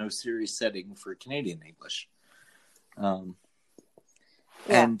 and there's no Siri setting for Canadian English.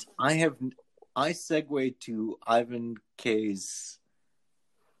 And I segued to Ivan K's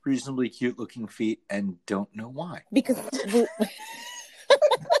reasonably cute looking feet and don't know why. Because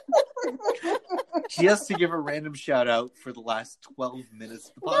she has to give a random shout out for the last 12 minutes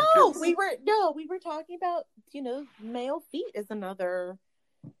of the podcast. We were talking about, male feet is another.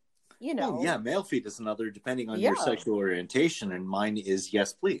 Oh, yeah, male feet is another, depending on your sexual orientation, and mine is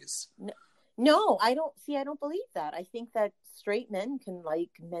yes, please. No, I don't believe that. I think that straight men can like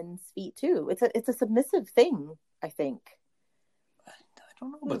men's feet too. It's a submissive thing, I think. I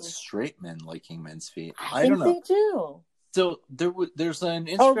don't know about straight men liking men's feet. I don't know. They do. So there's an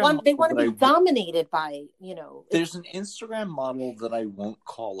Instagram they want to be dominated by, There's an Instagram model that I won't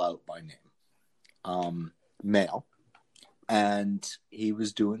call out by name. Male. And he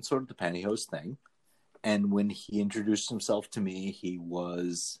was doing sort of the pantyhose thing. And when he introduced himself to me, he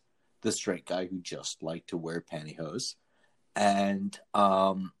was the straight guy who just liked to wear pantyhose. And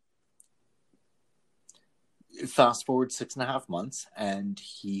fast forward 6.5 months, and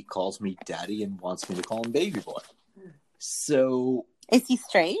he calls me daddy and wants me to call him baby boy. So... Is he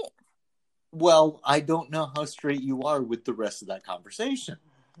straight? Well, I don't know how straight you are with the rest of that conversation.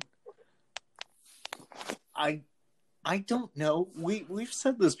 I don't know. We've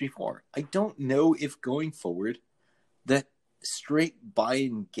said this before. I don't know if going forward that straight, bi,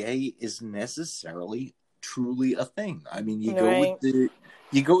 and gay is necessarily truly a thing. I mean, you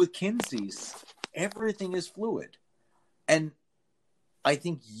go with Kinsey's. Everything is fluid, and I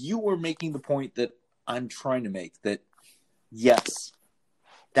think you were making the point that I'm trying to make. That yes,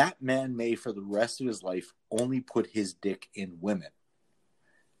 that man may for the rest of his life only put his dick in women.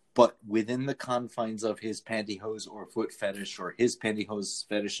 But within the confines of his pantyhose or foot fetish, or his pantyhose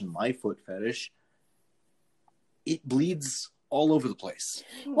fetish and my foot fetish, it bleeds all over the place.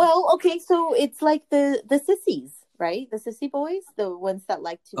 Well, okay, so it's like the sissies, right? The sissy boys, the ones that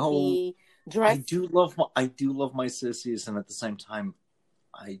like to be dressed. I do love my sissies, and at the same time,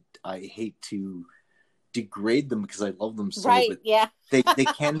 I hate to degrade them because I love them so. Right? But yeah. they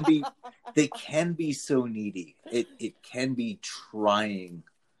can be so needy. It can be trying.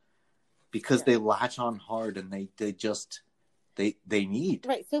 Because they latch on hard and they need.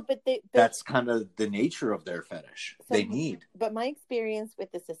 Right. So, but that's kind of the nature of their fetish. So, they need. But my experience with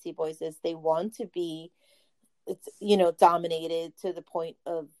the sissy boys is they want to be, dominated to the point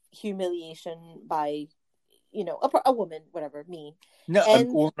of humiliation by, a woman, whatever, me. No, a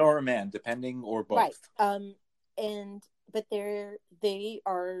woman or a man, depending, or both. Right. they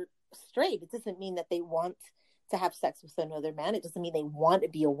are straight. It doesn't mean that they want to have sex with another man. It doesn't mean they want to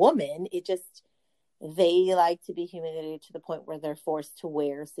be a woman. It just, they like to be humiliated to the point where they're forced to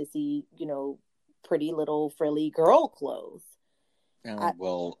wear sissy, pretty little frilly girl clothes.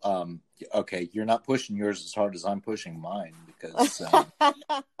 Okay, you're not pushing yours as hard as I'm pushing mine, because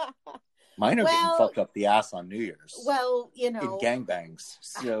mine are getting fucked up the ass on New Year's. Well, in gangbangs.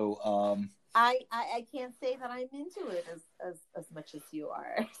 So I can't say that I'm into it as much as you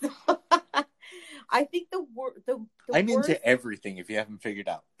are. I think the I'm worst, into everything, if you haven't figured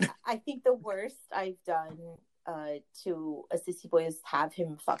out. I think the worst I've done to a sissy boy is have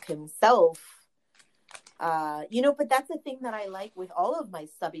him fuck himself. But that's the thing that I like with all of my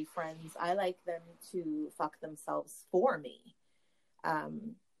subby friends. I like them to fuck themselves for me. I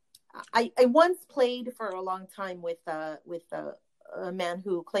once played for a long time with a man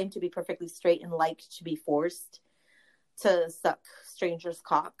who claimed to be perfectly straight and liked to be forced to suck strangers'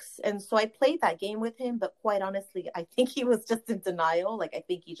 cocks. And so I played that game with him, but quite honestly, I think he was just in denial. Like, I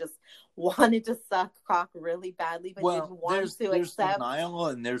think he just wanted to suck cock really badly, but didn't want to accept. There's denial,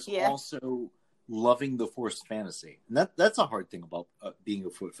 and there's also loving the forced fantasy. And that's a hard thing about being a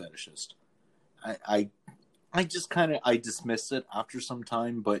foot fetishist. I just I dismiss it after some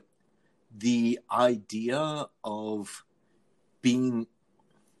time, but the idea of being,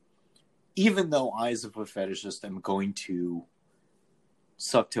 even though I, as a foot fetishist, am going to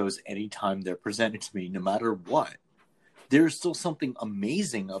suck toes anytime they're presented to me, no matter what, there's still something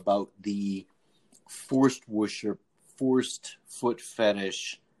amazing about the forced worship, forced foot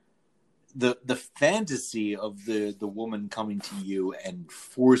fetish, the fantasy of the woman coming to you and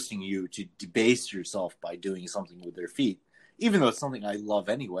forcing you to debase yourself by doing something with their feet, even though it's something I love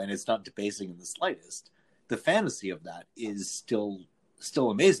anyway, and it's not debasing in the slightest. The fantasy of that is still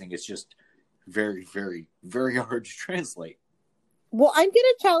amazing. It's just very, very, very hard to translate. Well, I'm going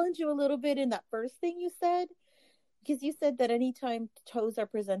to challenge you a little bit in that first thing you said, because you said that anytime toes are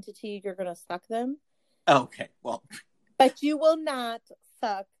presented to you, you're going to suck them. Okay, well. But you will not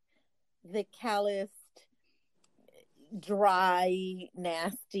suck the calloused, dry,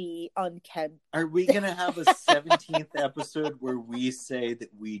 nasty, unkempt. Are we going to have a 17th episode where we say that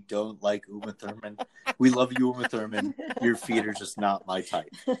we don't like Uma Thurman? We love you, Uma Thurman. Your feet are just not my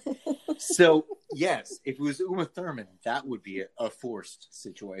type. So, yes, if it was Uma Thurman, that would be a forced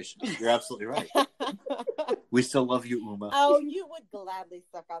situation. You're absolutely right. We still love you, Uma. Oh, you would gladly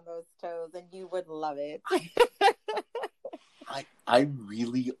suck on those toes, and you would love it. I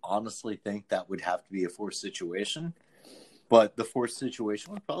really honestly think that would have to be a forced situation. But the forced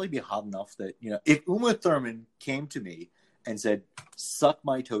situation would probably be hot enough that, if Uma Thurman came to me and said, suck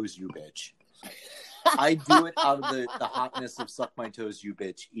my toes, you bitch, I'd do it out of the hotness of suck my toes, you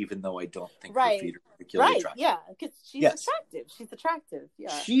bitch, even though I don't think her feet are particularly attractive. Yeah, because she's attractive. She's attractive,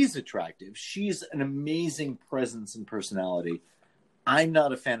 yeah. She's attractive. She's an amazing presence and personality. I'm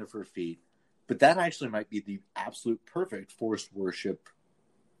not a fan of her feet, but that actually might be the absolute perfect forced worship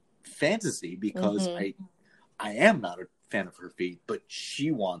fantasy, because I am not a fan of her feet, but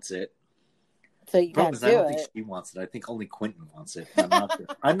she wants it. So you got to do it. I don't think she wants it. I think only Quentin wants it.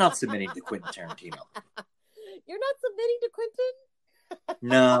 I'm not submitting to Quentin Tarantino. You're not submitting to Quentin?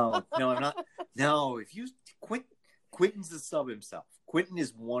 No, I'm not. No, Quentin's a sub himself. Quentin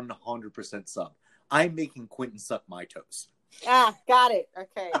is 100% sub. I'm making Quentin suck my toes. Ah, got it.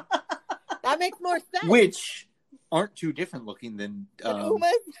 Okay. That makes more sense. Which aren't too different looking than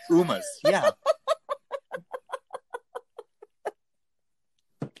Uma's. Yeah.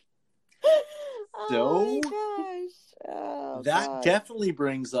 So that definitely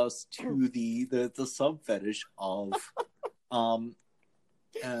brings us to the sub fetish of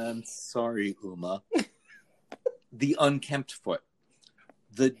sorry, Uma, the unkempt foot,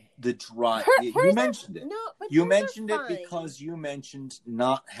 the dry. You mentioned it. No, but you mentioned it because you mentioned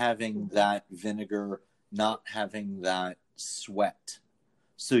not having that vinegar, not having that sweat.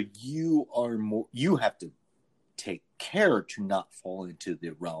 So you have to take care to not fall into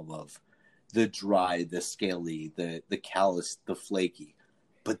the realm of the dry, the scaly, the callous, the flaky.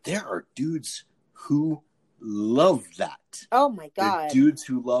 But there are dudes who love that. Oh my God. There are dudes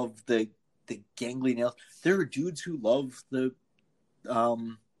who love the gangly nails. There are dudes who love the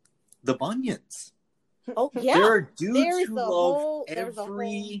bunions. Oh yeah. There are dudes who love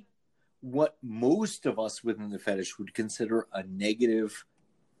what most of us within the fetish would consider a negative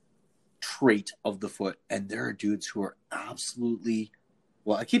trait of the foot. And there are dudes who are absolutely,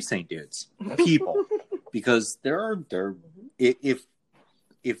 well, I keep saying dudes, people, because if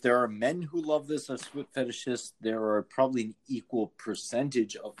there are men who love this as foot fetishists, there are probably an equal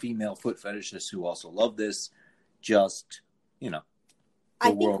percentage of female foot fetishists who also love this. just, I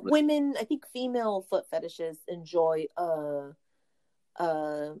the world. I think female foot fetishes enjoy a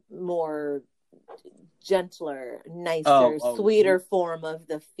more gentler, nicer, sweeter form of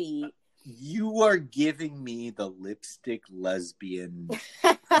the feet. You are giving me the lipstick lesbian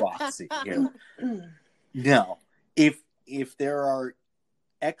proxy here. No, if there are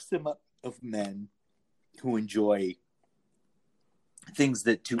X amount of men who enjoy things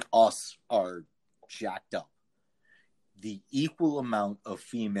that to us are jacked up, the equal amount of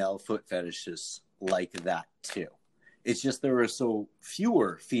female foot fetishists like that too. It's just there are so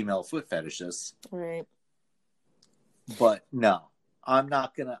fewer female foot fetishists. Right. But no, I'm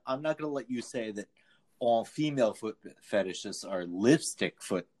not gonna let you say that all female foot fetishists are lipstick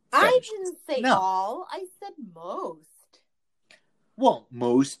foot fetishists. I didn't say all. I said most. Well,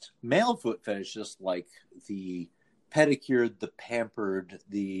 most male foot fetishists like the pedicured, the pampered,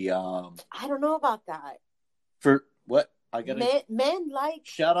 the I don't know about that. For what? I got men like.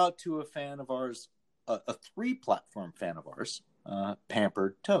 Shout out to a fan of ours, a 3-platform fan of ours,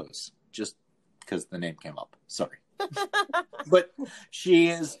 Pampered Toes, just because the name came up. Sorry. But she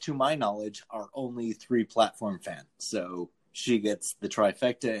is, to my knowledge, our only 3-platform fan. So she gets the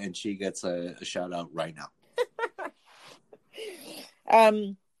trifecta and she gets a shout out right now.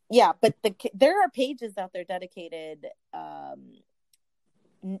 Yeah, but there are pages out there dedicated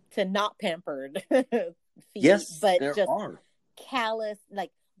to not pampered feet. Yes, but there just are. Callus,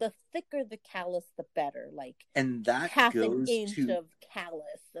 like the thicker the callus, the better. Like, and that half goes an inch to of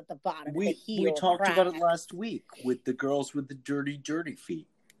callus at the bottom. We talked about it last week with the girls with the dirty feet,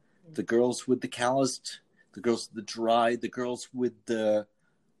 the girls with the calloused, the girls with the dry, the girls with the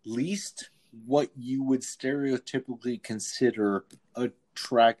least what you would stereotypically consider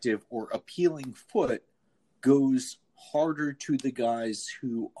attractive or appealing foot goes harder to the guys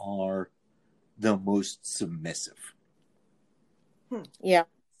who are the most submissive. Yeah.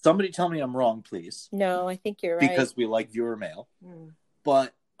 Somebody tell me I'm wrong, please. No, I think you're right. Because we like viewer mail.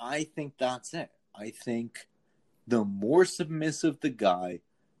 But I think that's it. I think the more submissive the guy,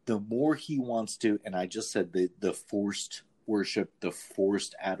 the more he wants to, and I just said the forced worship, the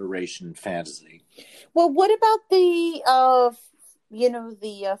forced adoration fantasy. Well, what about the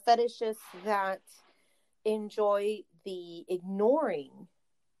fetishists that enjoy the ignoring,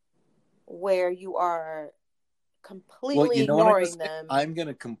 where you are completely ignoring them? I'm going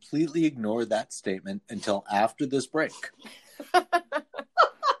to completely ignore that statement until after this break.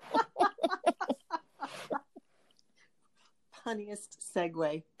 Funniest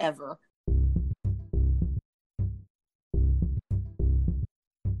segue ever.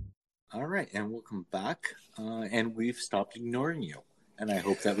 All right, and we'll come back, and we've stopped ignoring you. And I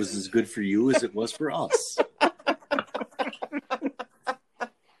hope that was as good for you as it was for us.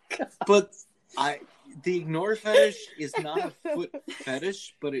 But the ignore fetish is not a foot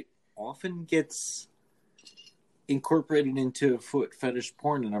fetish, but it often gets incorporated into foot fetish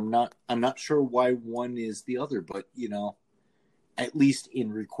porn, and I'm not sure why one is the other, but at least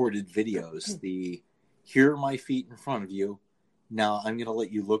in recorded videos, here are my feet in front of you. Now I'm going to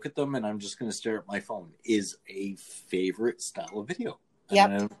let you look at them, and I'm just going to stare at my phone is a favorite style of video.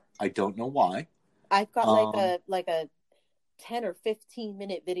 Yeah, I don't know why. I've got like a 10 or 15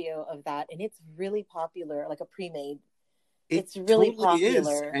 minute video of that, and it's really popular, like a pre-made. It's really totally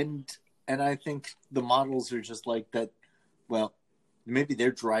popular. Is. And I think the models are just like that. Well, maybe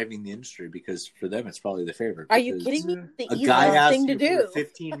they're driving the industry because for them it's probably the favorite. Are you kidding me? The a guy asks thing to do. For a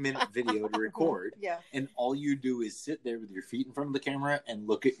 15-minute video to record, and all you do is sit there with your feet in front of the camera and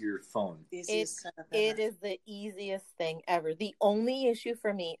look at your phone. It is the easiest thing ever. The only issue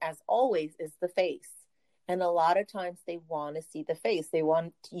for me, as always, is the face. And a lot of times they want to see the face. They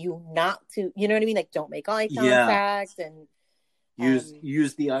want you not to, you know what I mean? Like, don't make eye contact and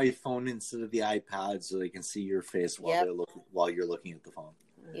use the iPhone instead of the iPad so they can see your face while you're looking at the phone.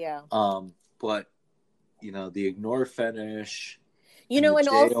 Yeah. But the ignore fetish. And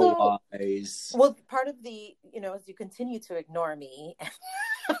also, well, part of the, as you continue to ignore me.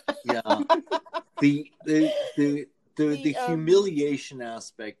 the humiliation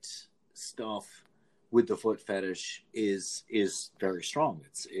aspect stuff with the foot fetish is very strong.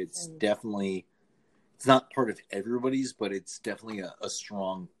 It's definitely, it's not part of everybody's, but it's definitely a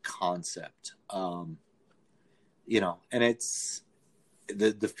strong concept. And it's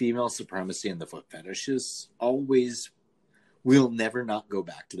the female supremacy in the foot fetish is always, we'll never not go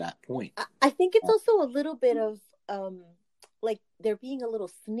back to that point. I think it's also a little bit of like they're being a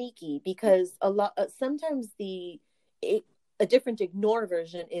little sneaky, because sometimes a different ignore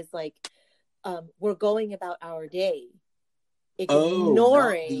version is like, we're going about our day,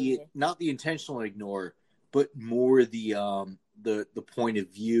 ignoring. Not the intentional ignore, but more the point of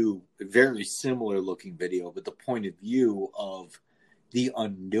view, very similar looking video, but the point of view of the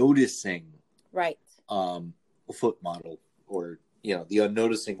unnoticing Right. foot model, or the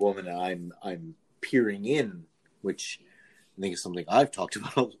unnoticing woman. And I'm peering in, which I think is something I've talked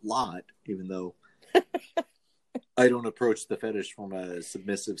about a lot, even though I don't approach the fetish from a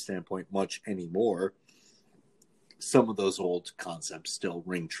submissive standpoint much anymore. Some of those old concepts still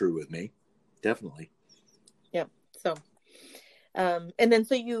ring true with me. Definitely. Yeah. So, and then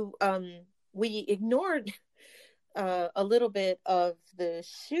so you, we ignored a little bit of the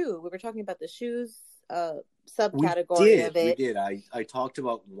shoe. We were talking about the shoes subcategory of it. We did. I talked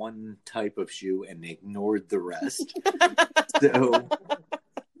about one type of shoe and ignored the rest.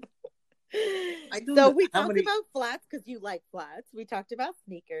 So we talked about flats because you like flats. We talked about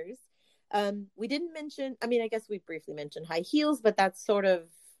sneakers. We didn't mention, I mean, I guess we briefly mentioned high heels, but that's sort of,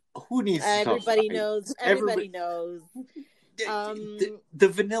 who needs to everybody knows. Everybody knows. The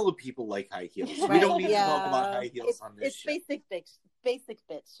vanilla people like high heels. Right, we don't need to talk about high heels on this show. It's basic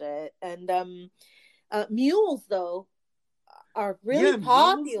bitch shit. And mules, though, are really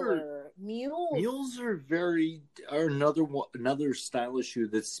popular. Mules are another stylish shoe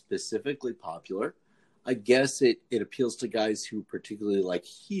that's specifically popular. I guess it appeals to guys who particularly like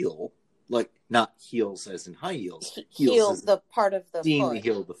heel, like not heels as in high heels. Heels, the part of the seeing foot. the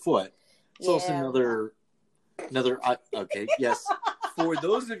heel of the foot. It's also another. Okay, yes. For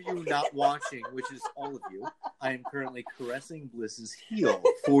those of you not watching, which is all of you, I am currently caressing Bliss's heel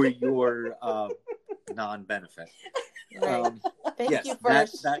for your non-benefit. Right. Thank you for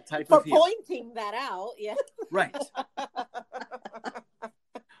that type of heel. pointing that out. Yeah. Right.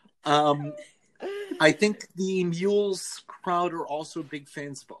 I think the mules crowd are also big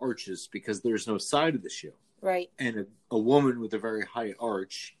fans of arches because there's no side of the shoe. Right. And a woman with a very high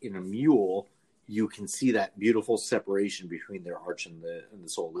arch in a mule, you can see that beautiful separation between their arch and the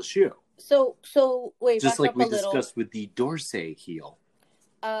sole of the shoe. So wait, just like we discussed with the Dorsey heel.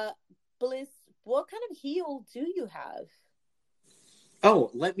 Bliss, what kind of heel do you have?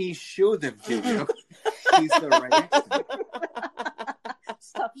 Oh, let me show them to you. Please go right next to me.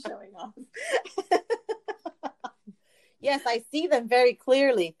 Stop showing off. Yes, I see them very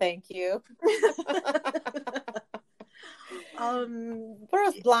clearly. Thank you. For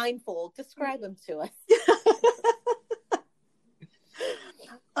us blindfold, describe them to us.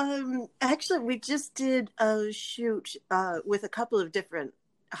 Actually, we just did a shoot with a couple of different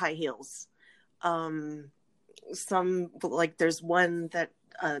high heels. Some, like, there's one that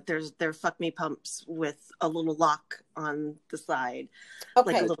they're fuck me pumps with a little lock on the side,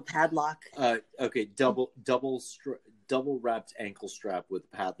 like a little padlock. Okay, double wrapped ankle strap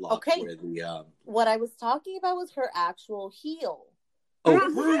with padlock. Okay. Where the what I was talking about was her actual heel. Oh,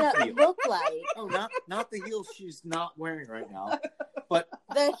 what does that heel. look like? Oh, not the heel she's not wearing right now, but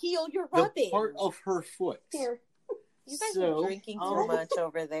the heel you're rubbing. The part of her foot. Here. You guys are drinking too much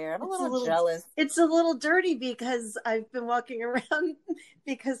over there. I'm a little jealous. It's a little dirty because I've been walking around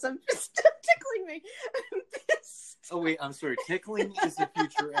because I'm just tickling me. I'm pissed. Oh wait, I'm sorry. Tickling is a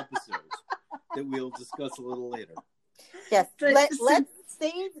future episode that we'll discuss a little later. Yes, let's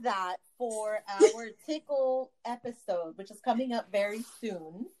save that for our tickle episode, which is coming up very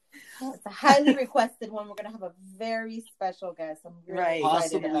soon. It's a highly requested one. We're going to have a very special guest. I'm really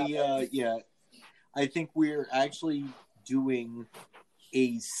excited about this. Yeah. I think we're actually doing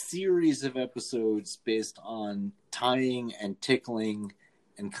a series of episodes based on tying and tickling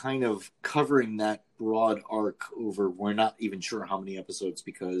and kind of covering that broad arc over, we're not even sure how many episodes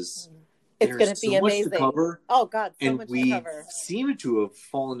because it's going to be amazing. Much to cover, oh God, so and much we to cover. Seem to have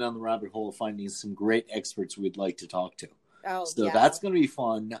fallen down the rabbit hole of finding some great experts we'd like to talk to. Oh, so that's going to be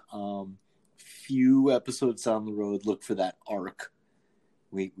fun. Few episodes down the road, look for that arc.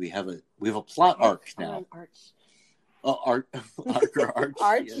 We have a plot arc now. Arch. Arc.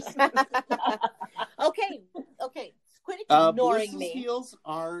 Arch. Yes. Okay. Quit ignoring Bliss's me. heels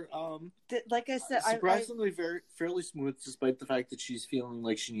are, like I said, surprisingly fairly smooth, despite the fact that she's feeling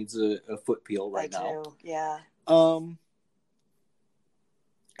like she needs a foot peel right now. Yeah.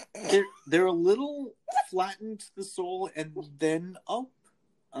 They're a little flattened to the sole and then up.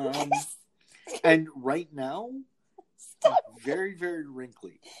 And right now, very, very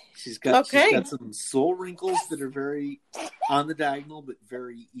wrinkly. She's got some sole wrinkles that are very on the diagonal, but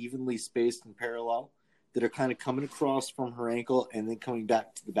very evenly spaced and parallel, that are kind of coming across from her ankle and then coming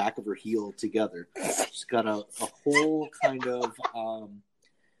back to the back of her heel together. She's got a whole kind of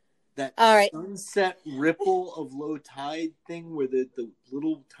that sunset ripple of low tide thing where the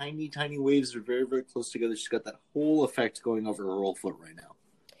little tiny waves are very, very close together. She's got that whole effect going over her whole foot right now.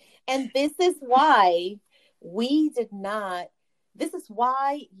 And this is why we did not. This is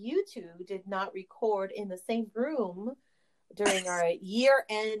why you two did not record in the same room during our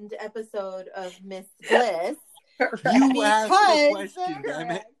year-end episode of Miss Bliss. You asked the question, Correct.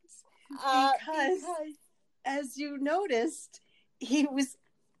 damn it. Because, as you noticed, he was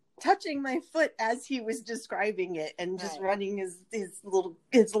touching my foot as he was describing it and just running his long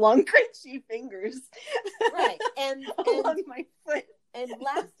crunchy fingers and along my foot. And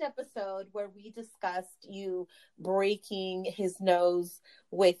last episode where we discussed you breaking his nose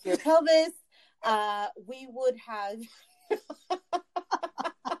with your pelvis, we would have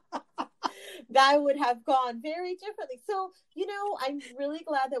that would have gone very differently. So, I'm really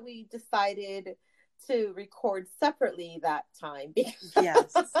glad that we decided to record separately that time.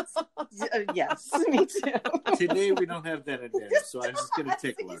 Yes. Yes, me too. Today we don't have that advantage, so I'm just going to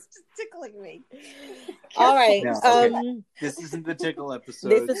tickle her. He's just tickling me. All right. No, okay. This isn't the tickle episode.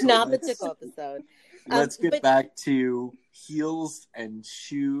 This is not the tickle episode. Let's get back to heels and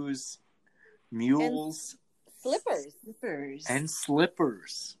shoes, mules, and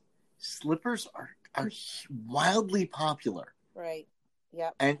slippers. Slippers are wildly popular. Right.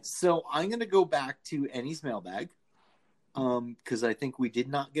 Yep. And so I'm going to go back to Annie's mailbag because I think we did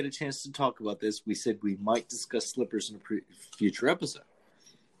not get a chance to talk about this. We said we might discuss slippers in a future episode.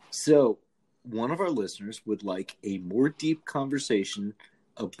 So one of our listeners would like a more deep conversation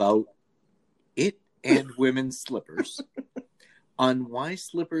about it and women's slippers on why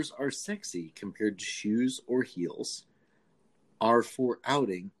slippers are sexy compared to shoes or heels are for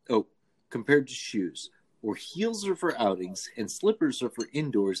outing. Oh, compared to shoes. Or heels are for outings and slippers are for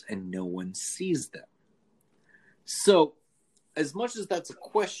indoors and no one sees them. So, as much as that's a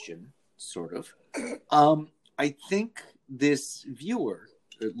question, sort of, I think this viewer,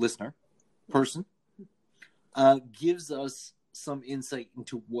 listener, person, gives us some insight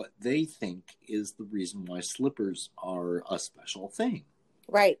into what they think is the reason why slippers are a special thing.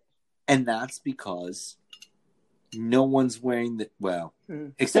 Right. And that's because no one's wearing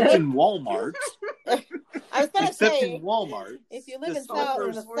except in Walmart. I was going to say, in Walmart, if you live in the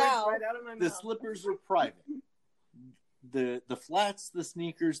South, the slippers are private. The flats, the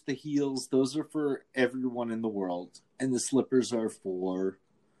sneakers, the heels, those are for everyone in the world, and the slippers are for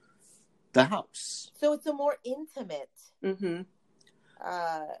the house. So it's a more intimate,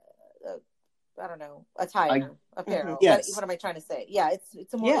 I don't know, attire, apparel. Yes. What am I trying to say? Yeah,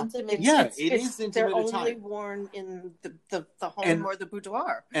 it's a more intimate. Yeah, it is intimate. They're attire. only worn in the home or the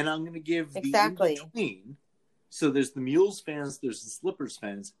boudoir. And I'm going to give the in-between. So there's the mules fans, there's the slippers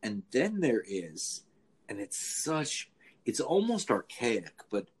fans, and then there is, and it's almost archaic,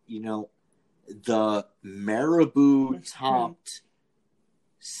 but the marabou topped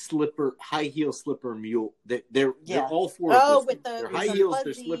slipper, high heel slipper mule. They're all four. Oh, with they're high heels,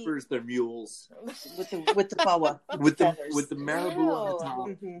 they're slippers, they're mules. With the boa, with the marabou on the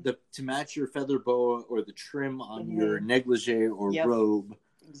top, to match your feather boa or the trim on your negligee or robe.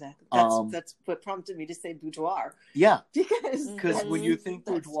 Exactly. That's what prompted me to say boudoir. Yeah, because when you think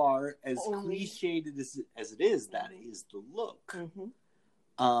boudoir, as cliched as it is, that is the look.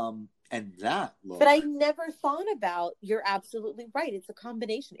 And that look. But I never thought about. You're absolutely right. It's a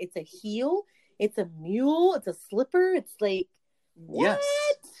combination. It's a heel. It's a mule. It's a slipper. It's like what?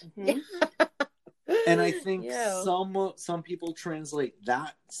 Yes. And I think some people translate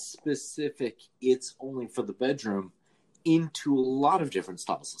that specific. It's only for the bedroom into a lot of different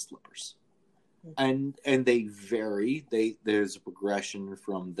styles of slippers. And they vary. There's a progression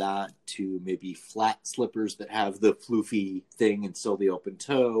from that to maybe flat slippers that have the floofy thing and still the open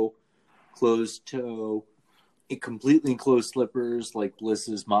toe, closed toe, completely enclosed slippers like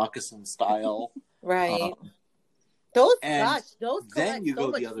Bliss's moccasin style. Right. Those then you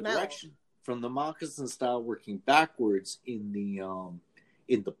go the other direction from the moccasin style, working backwards in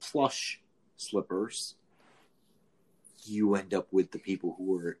the plush slippers. You end up with the people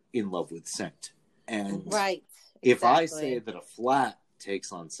who are in love with scent. And if I say that a flat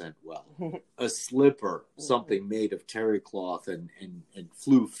takes on scent well, a slipper, something made of terry cloth and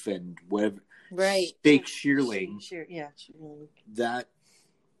floof and web, fake shearling, shearling, that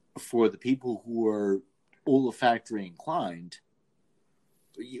for the people who are olfactory inclined,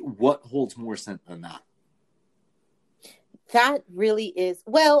 what holds more scent than that? That really is,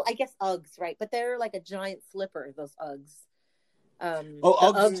 well, I guess Uggs, right? But they're like a giant slipper, those Uggs.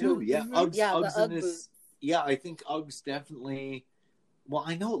 Uggs too, yeah. Uggs, Uggs in this, yeah, I think Uggs definitely. Well,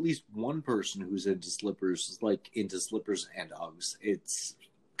 I know at least one person who's into slippers, into slippers and Uggs. It's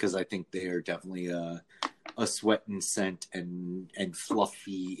because I think they are definitely a sweat and scent and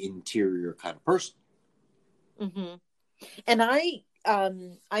fluffy interior kind of person. Mm-hmm. And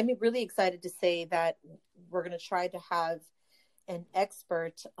I'm really excited to say that we're going to try to have an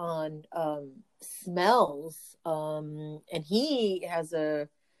expert on smells, and he has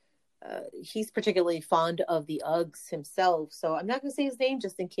he's particularly fond of the Uggs himself. So I'm not going to say his name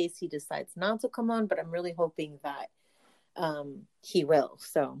just in case he decides not to come on, but I'm really hoping that he will.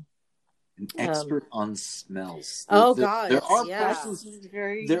 So an expert on smells. Oh God, there are yeah. persons.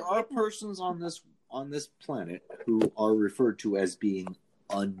 There are persons on this planet who are referred to as being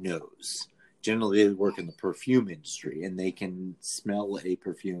a nose. Generally, they work in the perfume industry, and they can smell a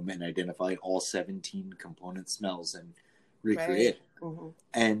perfume and identify all 17 component smells and recreate it. Mm-hmm.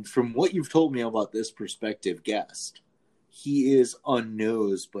 And from what you've told me about this prospective guest, he is a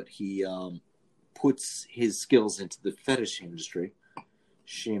nose, but he puts his skills into the fetish industry.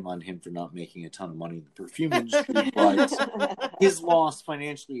 Shame on him for not making a ton of money in the perfume industry, but his loss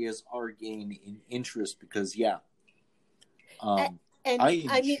financially is our gain in interest because, and I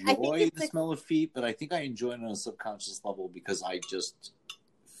I enjoy think the smell of feet, but I think I enjoy it on a subconscious level because I just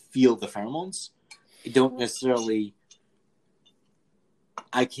feel the pheromones. I don't necessarily.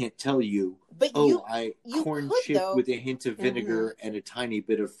 I can't tell you. But I you corn could, chip though. with a hint of vinegar and a tiny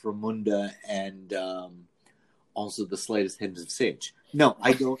bit of Fremunda and also the slightest hint of sage. No,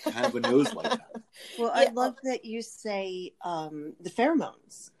 I don't have a nose like that. Well, I love that you say the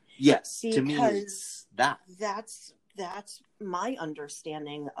pheromones. Yes, to me, it's that. That's my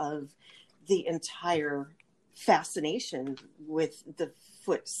understanding of the entire fascination with the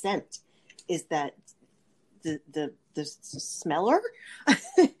foot scent is that the smeller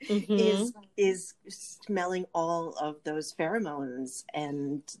is smelling all of those pheromones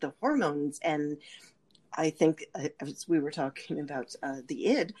and the hormones. And I think as we were talking about the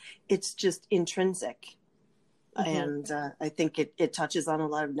id, it's just intrinsic. And I think it touches on a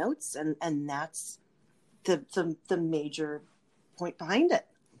lot of notes, and that's the major point behind it.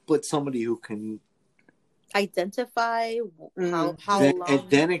 But somebody who can identify how long, and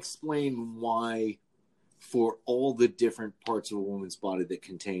then explain why for all the different parts of a woman's body that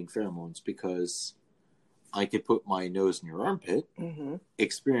contain pheromones, because I could put my nose in your armpit,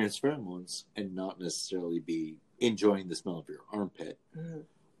 experience pheromones, and not necessarily be enjoying the smell of your armpit.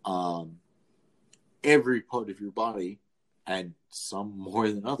 Every part of your body, and some more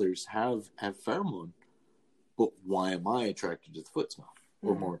than others, have pheromone. But why am I attracted to the foot smell?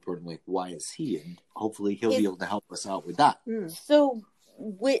 Or more importantly, why is he? And hopefully he'll be able to help us out with that. So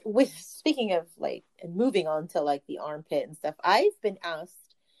with speaking of like, and moving on to like the armpit and stuff, I've been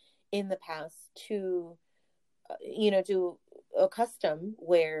asked in the past to, do a custom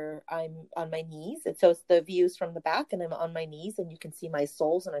where I'm on my knees. And so it's the views from the back and I'm on my knees and you can see my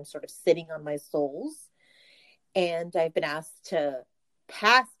soles and I'm sort of sitting on my soles. And I've been asked to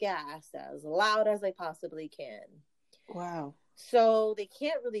pass gas as loud as I possibly can. Wow. So they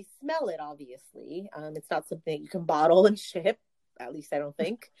can't really smell it, obviously. It's not something you can bottle and ship. At least I don't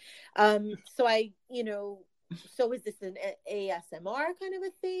think. So is this an ASMR kind of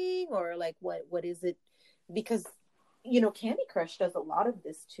a thing, or like what is it? Because Candy Crush does a lot of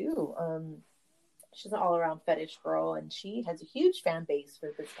this too. She's an all-around fetish girl, and she has a huge fan base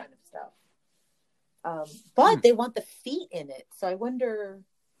for this kind of stuff. But they want the feet in it, so I wonder.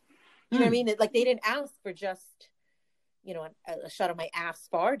 You know what I mean? Like they didn't ask for just a shot of my ass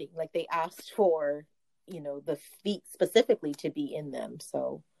farting. Like they asked for the feet specifically to be in them.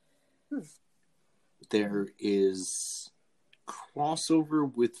 So there is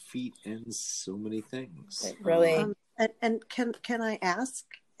crossover with feet and so many things. It really. And can I ask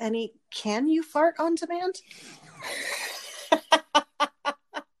can you fart on demand?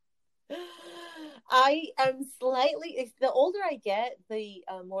 I am slightly. The older I get, the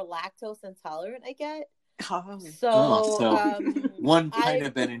more lactose intolerant I get. So one pint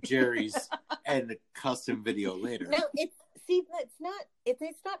of Ben and Jerry's and a custom video later. No, it's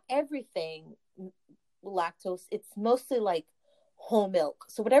not everything lactose. It's mostly like whole milk.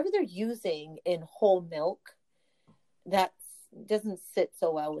 So whatever they're using in whole milk, that doesn't sit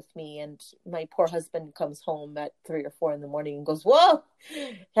so well with me. And my poor husband comes home at 3 or 4 in the morning and goes, "Whoa,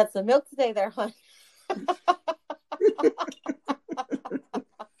 had some milk today there, hon."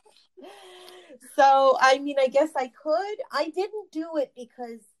 So, I mean, I guess I could. I didn't do it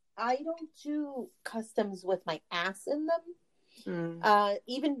because I don't do customs with my ass in them.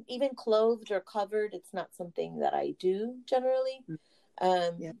 Even clothed or covered, it's not something that I do generally.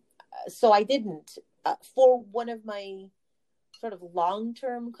 So I didn't. For one of my sort of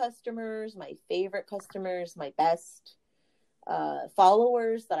long-term customers, my favorite customers, my best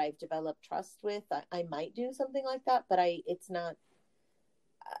followers that I've developed trust with, I might do something like that, but it's not.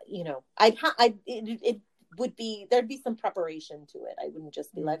 It would be, there'd be some preparation to it. I wouldn't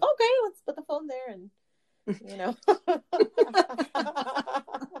just be like, okay, let's put the phone there and you know.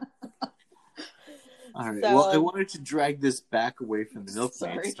 All right. So, Well, I wanted to drag this back away from the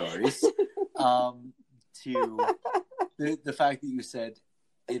milkmaid stories to the fact that you said,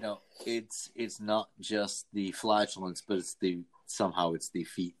 it's not just the flatulence, but it's somehow it's the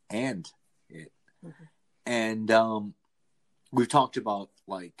feet and it. Mm-hmm. And we've talked about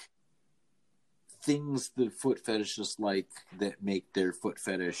like things the foot fetishists like that make their foot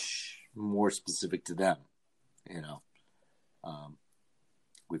fetish more specific to them.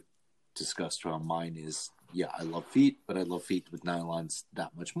 We've discussed how mine is, I love feet, but I love feet with nylons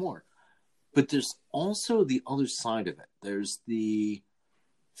that much more. But there's also the other side of it. There's the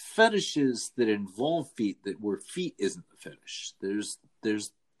fetishes that involve feet where feet isn't the fetish. There's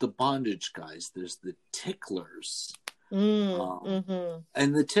the bondage guys. There's the ticklers. mm-hmm.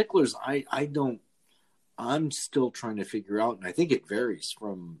 And the ticklers, I'm still trying to figure out, and I think it varies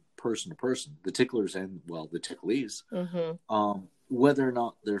from person to person, the ticklers and, the ticklies, Mm-hmm. Whether or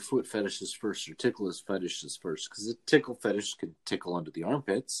not their foot fetish is first or tickle fetish is first. Because a tickle fetish can tickle under the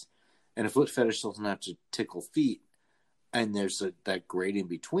armpits, and a foot fetish doesn't have to tickle feet. And there's that grade in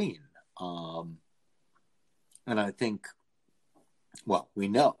between. And I think, we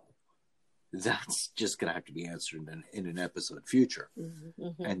know that's just going to have to be answered in an episode future.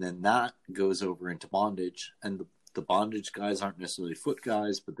 Mm-hmm. And then that goes over into bondage. And the bondage guys aren't necessarily foot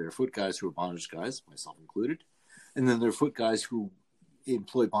guys, but they're foot guys who are bondage guys, myself included. And then there are foot guys who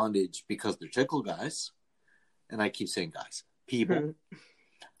employ bondage because they're tickle guys. And I keep saying guys, people.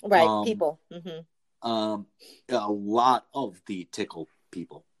 Mm-hmm. Right, people. Mm-hmm. A lot of the tickle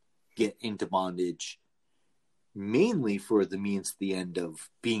people get into bondage mainly for the means to the end of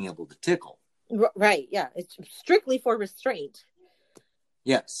being able to tickle. Right, yeah. It's strictly for restraint.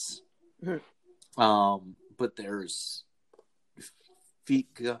 Yes. Mm-hmm. But there's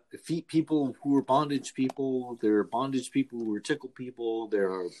feet people who are bondage people. There are bondage people who are tickle people.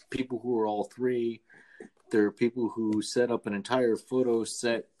 There are people who are all three. There are people who set up an entire photo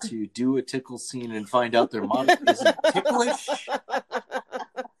set to do a tickle scene and find out their model isn't ticklish.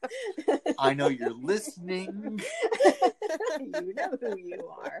 I know you're listening. You know who you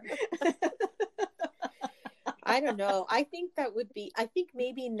are. I don't know. I think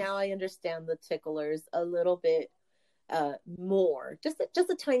maybe now I understand the ticklers a little bit more. Just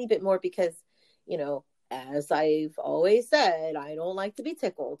a tiny bit more because, as I've always said, I don't like to be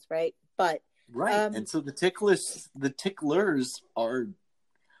tickled, right? But right, and so the ticklers are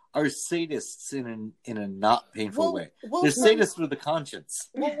sadists in a not painful way. They're sadists with a conscience.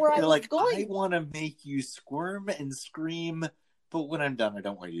 They're like, I want to make you squirm and scream, but when I'm done, I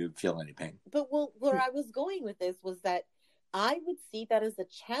don't want you to feel any pain. But where I was going with this was that I would see that as a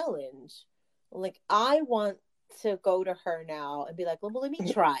challenge. Like, I want to go to her now and be like, well, let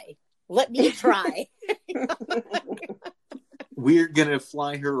me try. Let me try. We're gonna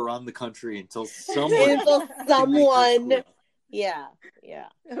fly her around the country until someone. Yeah.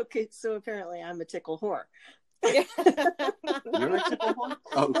 Okay, so apparently I'm a tickle whore. You're a tickle whore?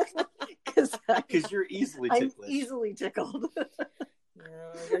 Oh, because you're easily ticklish. I'm easily tickled.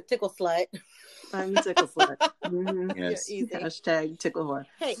 You're a tickle slut. I'm a tickle slut. Mm-hmm. Yes. Hashtag tickle whore.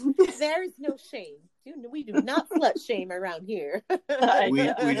 Hey, there is no shame. We do not slut shame around here. We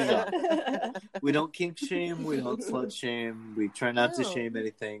do not. We don't kink shame. We don't slut shame. We try not to shame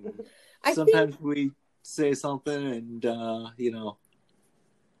anything. Sometimes we say something and,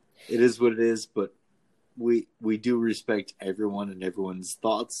 it is what it is, but we do respect everyone and everyone's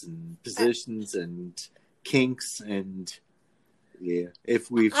thoughts and positions and kinks and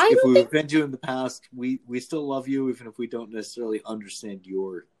if we've offended you in the past, we still love you even if we don't necessarily understand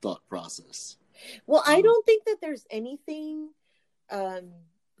your thought process. Well, I don't think that there's anything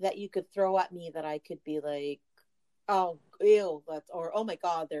that you could throw at me that I could be like, oh, ew, or oh my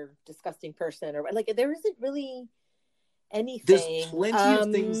God, they're a disgusting person, or like there isn't really anything. There's plenty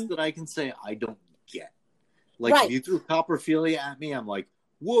of things that I can say I don't get. Like if you threw coprophilia at me, I'm like,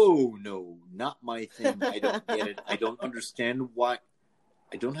 whoa, no, not my thing. I don't get it. I don't understand why.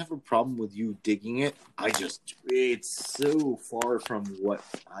 I don't have a problem with you digging it. It's so far from what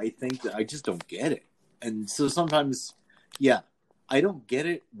I think that I just don't get it. And so sometimes, I don't get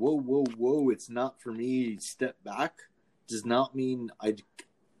it. Whoa, it's not for me. Step back does not mean I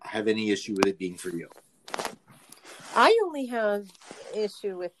have any issue with it being for you. I only have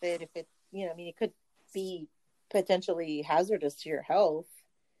issue with it if it, it could be potentially hazardous to your health,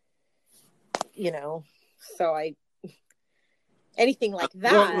 so anything like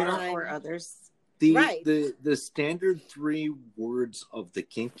that or others. The standard 3 words of the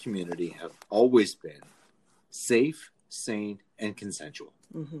kink community have always been safe, sane, and consensual.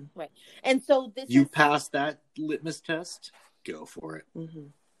 Mm-hmm. Right. And so this You is pass that litmus test, go for it. Mm-hmm.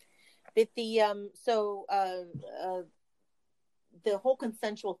 that the whole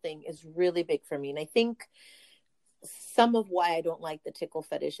consensual thing is really big for me. And I think some of why I don't like the tickle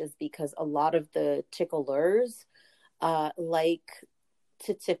fetish is because a lot of the ticklers like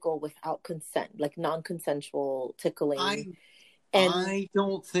to tickle without consent, like non-consensual tickling. I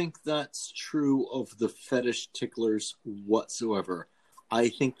don't think that's true of the fetish ticklers whatsoever. I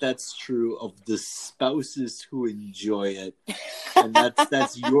think that's true of the spouses who enjoy it. And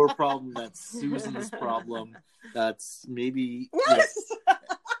that's your problem. That's Susan's problem. That's maybe, as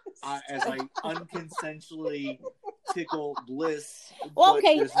I unconsensually tickle Bliss. Well, but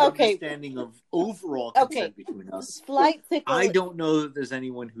okay, there's an okay. understanding of overall consent between us. Slight tickle. I don't know that there's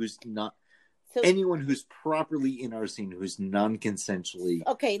anyone who's properly in our scene who's non-consensually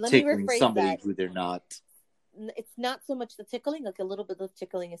tickling somebody who they're not. It's not so much the tickling, like a little bit of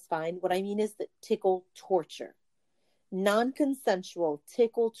tickling is fine. What I mean is the tickle torture. Non-consensual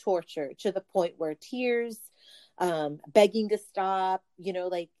tickle torture to the point where tears, begging to stop,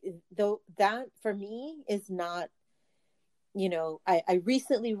 though that for me is not, I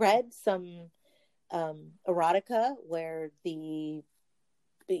recently read some erotica where there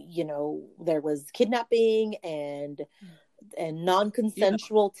was kidnapping and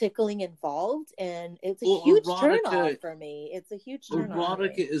non-consensual tickling involved, and it's a huge turn off for me. It's a huge turn off.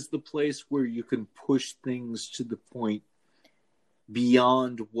 Erotica is the place where you can push things to the point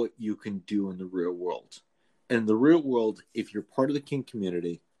beyond what you can do in the real world. In the real world, if you're part of the kink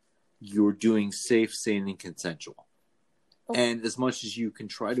community, you're doing safe, sane, and consensual. And as much as you can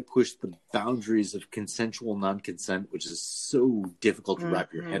try to push the boundaries of consensual non-consent, which is so difficult to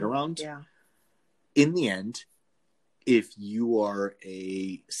wrap your head around, in the end, if you are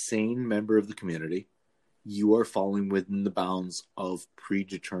a sane member of the community, you are falling within the bounds of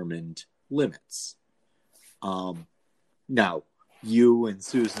predetermined limits. Now, you and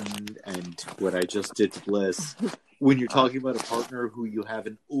Susan and what I just did to Bliss, when you're talking about a partner who you have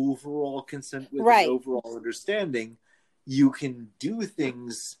an overall consent with, an overall understanding, you can do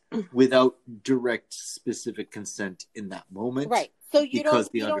things without direct specific consent in that moment. Right. So because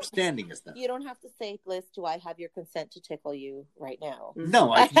the understanding is that. You don't have to say, Bliss, do I have your consent to tickle you right now?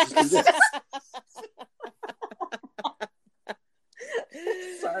 No, I can just do this.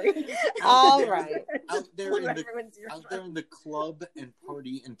 Sorry. All right. Out there in the club and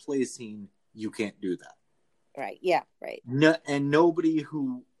party and play scene, you can't do that. Right. Yeah. Right. No, and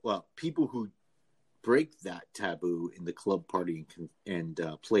people who break that taboo in the club, party, and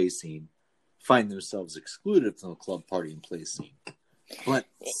play scene find themselves excluded from the club, party, and play scene. But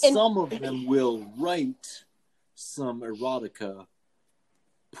some of them will write some erotica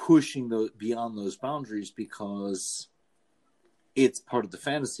pushing beyond those boundaries because it's part of the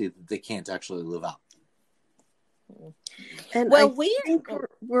fantasy that they can't actually live out. And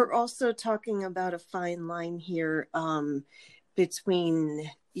we're also talking about a fine line here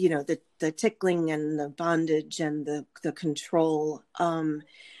between the tickling and the bondage and the control.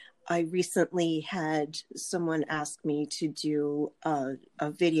 I recently had someone ask me to do a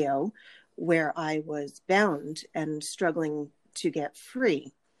video where I was bound and struggling to get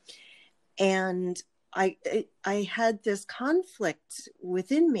free. And I had this conflict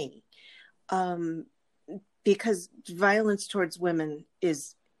within me because violence towards women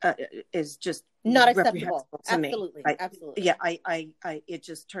is just not acceptable to absolutely me. Absolutely. Yeah, I it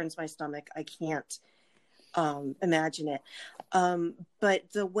just turns my stomach. I can't imagine it.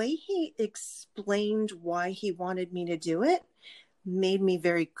 But the way he explained why he wanted me to do it made me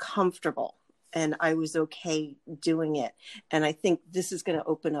very comfortable, and I was okay doing it. And I think this is going to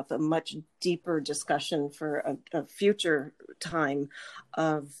open up a much deeper discussion for a future time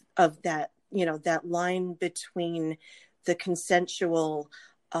of that, that line between the consensual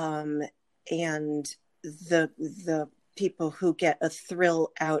and the people who get a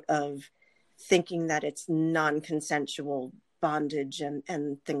thrill out of thinking that it's non-consensual bondage and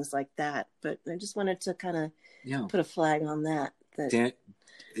things like that. But I just wanted to kind of put a flag on that.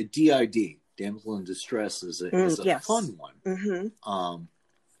 DID, damsel in distress, is a fun one. Mm-hmm.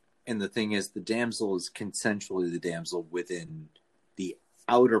 And the thing is, the damsel is consensually the damsel within the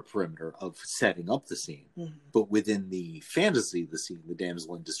outer perimeter of setting up the scene. Mm-hmm. But within the fantasy of the scene, the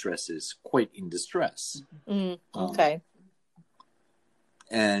damsel in distress is quite in distress. Mm-hmm. Okay.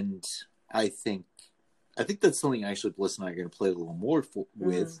 And I think that's something actually Bliss and I are going to play a little more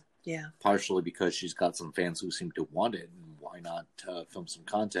with. Yeah. Partially because she's got some fans who seem to want it, and why not film some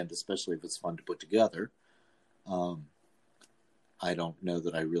content, especially if it's fun to put together. I don't know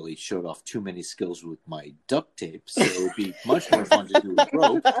that I really showed off too many skills with my duct tape, so it would be much more fun to do with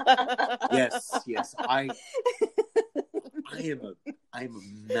rope. Yes, I am a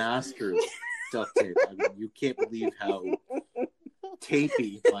master of duct tape. I mean, you can't believe how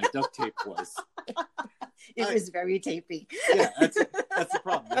tapey my duct tape was. It was very tapey. Yeah, that's the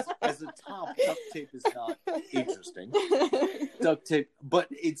problem. As a top, duct tape is not interesting. Duct tape, but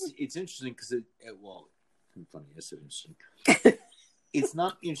it's interesting because funny, it's interesting. It's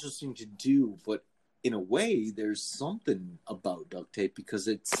not interesting to do, but in a way, there's something about duct tape because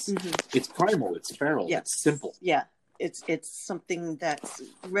it's primal, it's feral, it's simple. Yeah, it's something that's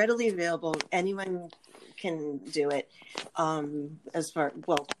readily available. Anyone can do it.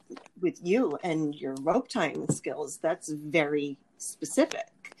 With you and your rope tying skills, that's very specific.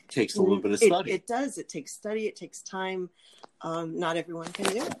 Takes a little bit of study. It does. It takes study. It takes time. Not everyone can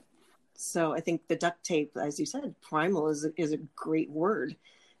do it. So I think the duct tape, as you said, primal is a great word,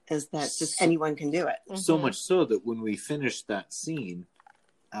 is that just anyone can do it. So much so that when we finished that scene,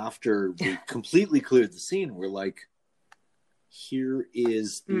 after we completely cleared the scene, we're like, here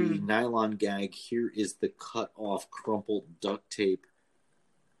is the nylon gag, here is the cut off crumpled duct tape.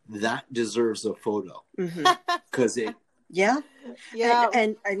 That deserves a photo. Because it and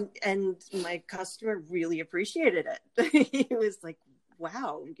my customer really appreciated it. He was like,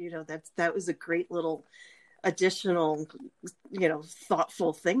 wow, that was a great little additional,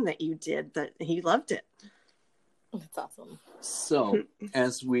 thoughtful thing that you did, that he loved it. That's awesome. So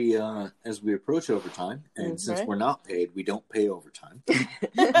as we approach overtime, and since we're not paid, we don't pay overtime.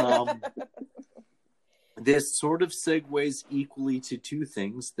 This sort of segues equally to two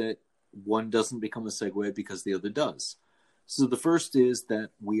things that one doesn't become a segue because the other does. So the first is that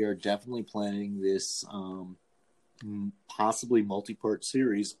we are definitely planning this possibly multi-part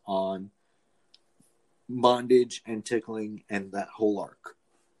series on bondage and tickling and that whole arc.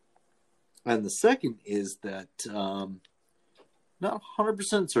 And the second is that not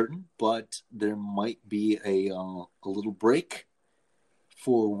 100% certain, but there might be a little break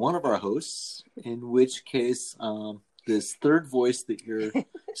for one of our hosts, in which case this third voice that you're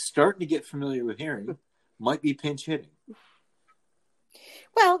starting to get familiar with hearing might be pinch hitting.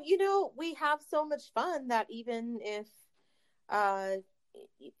 Well, we have so much fun that even if, the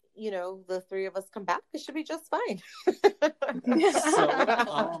three of us come back, it should be just fine.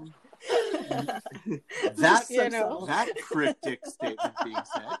 That cryptic statement being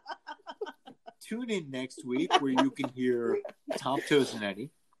said, tune in next week where you can hear Top Toes and Eddie,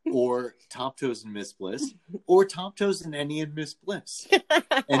 or Top Toes and Miss Bliss, or Top Toes and Eddie and Miss Bliss.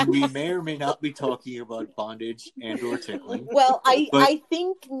 And we may or may not be talking about bondage and or tickling. Well, I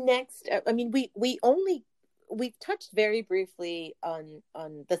think next, we've touched very briefly on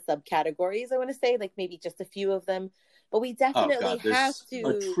the subcategories. I want to say, like, maybe just a few of them, but we definitely have to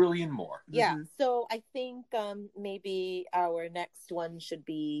a trillion more. Yeah. So I think maybe our next one should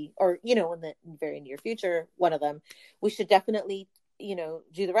be, or in the very near future, one of them, we should definitely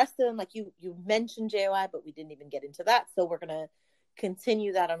do the rest of them. Like you mentioned JOI, but we didn't even get into that. So we're gonna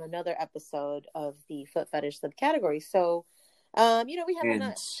continue that on another episode of the foot fetish subcategory. So we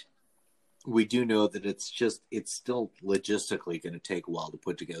have we do know that it's still logistically going to take a while to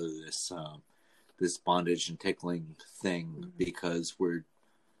put together this bondage and tickling thing, because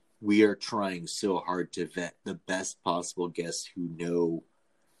we are trying so hard to vet the best possible guests who know.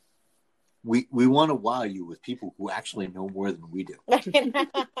 We want to wow you with people who actually know more than we do. I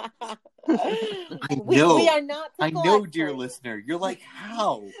know. We are not. I know, dear listener. You're like,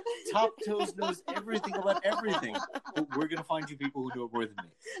 how? Top Toes knows everything about everything. But we're going to find you people who know more than me.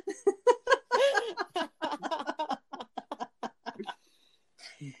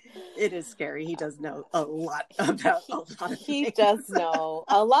 It is scary. He does know a lot about a lot of things. He does know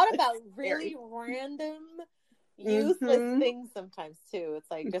a lot about really random, useless things sometimes too. It's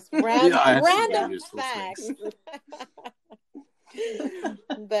like just random facts.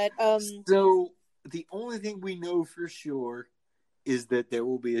 But so the only thing we know for sure is that there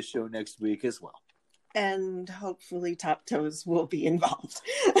will be a show next week as well. And hopefully Top Toes will be involved.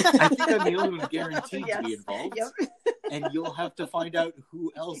 I think I'm the only one guaranteed to be involved. Yep. And you'll have to find out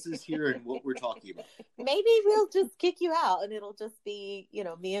who else is here and what we're talking about. Maybe we'll just kick you out and it'll just be,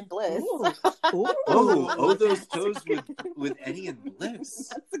 me and Bliss. Oh, those toes with Eddie and Bliss.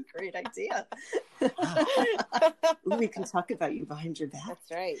 That's a great idea. We can talk about you behind your back.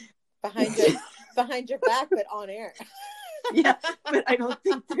 That's right. Behind your back, but on air. Yeah, but I don't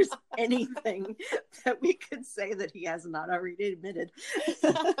think there's anything that we could say that he has not already admitted.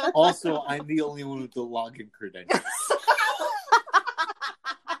 Also, I'm the only one with the login credentials.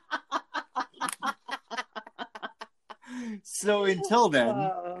 So until then,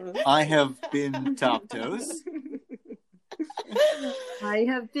 I have been Top Toes. I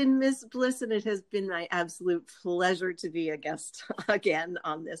have been Miss Bliss, and it has been my absolute pleasure to be a guest again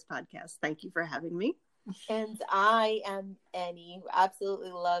on this podcast. Thank you for having me. And I am Annie, who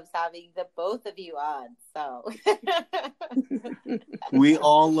absolutely loves having the both of you on. So we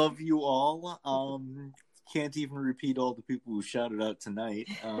all love you all. Can't even repeat all the people who shouted out tonight.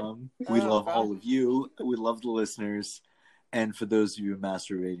 We love all of you. We love the listeners. And for those of you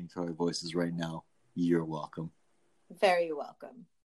masturbating to our voices right now, you're welcome. Very welcome.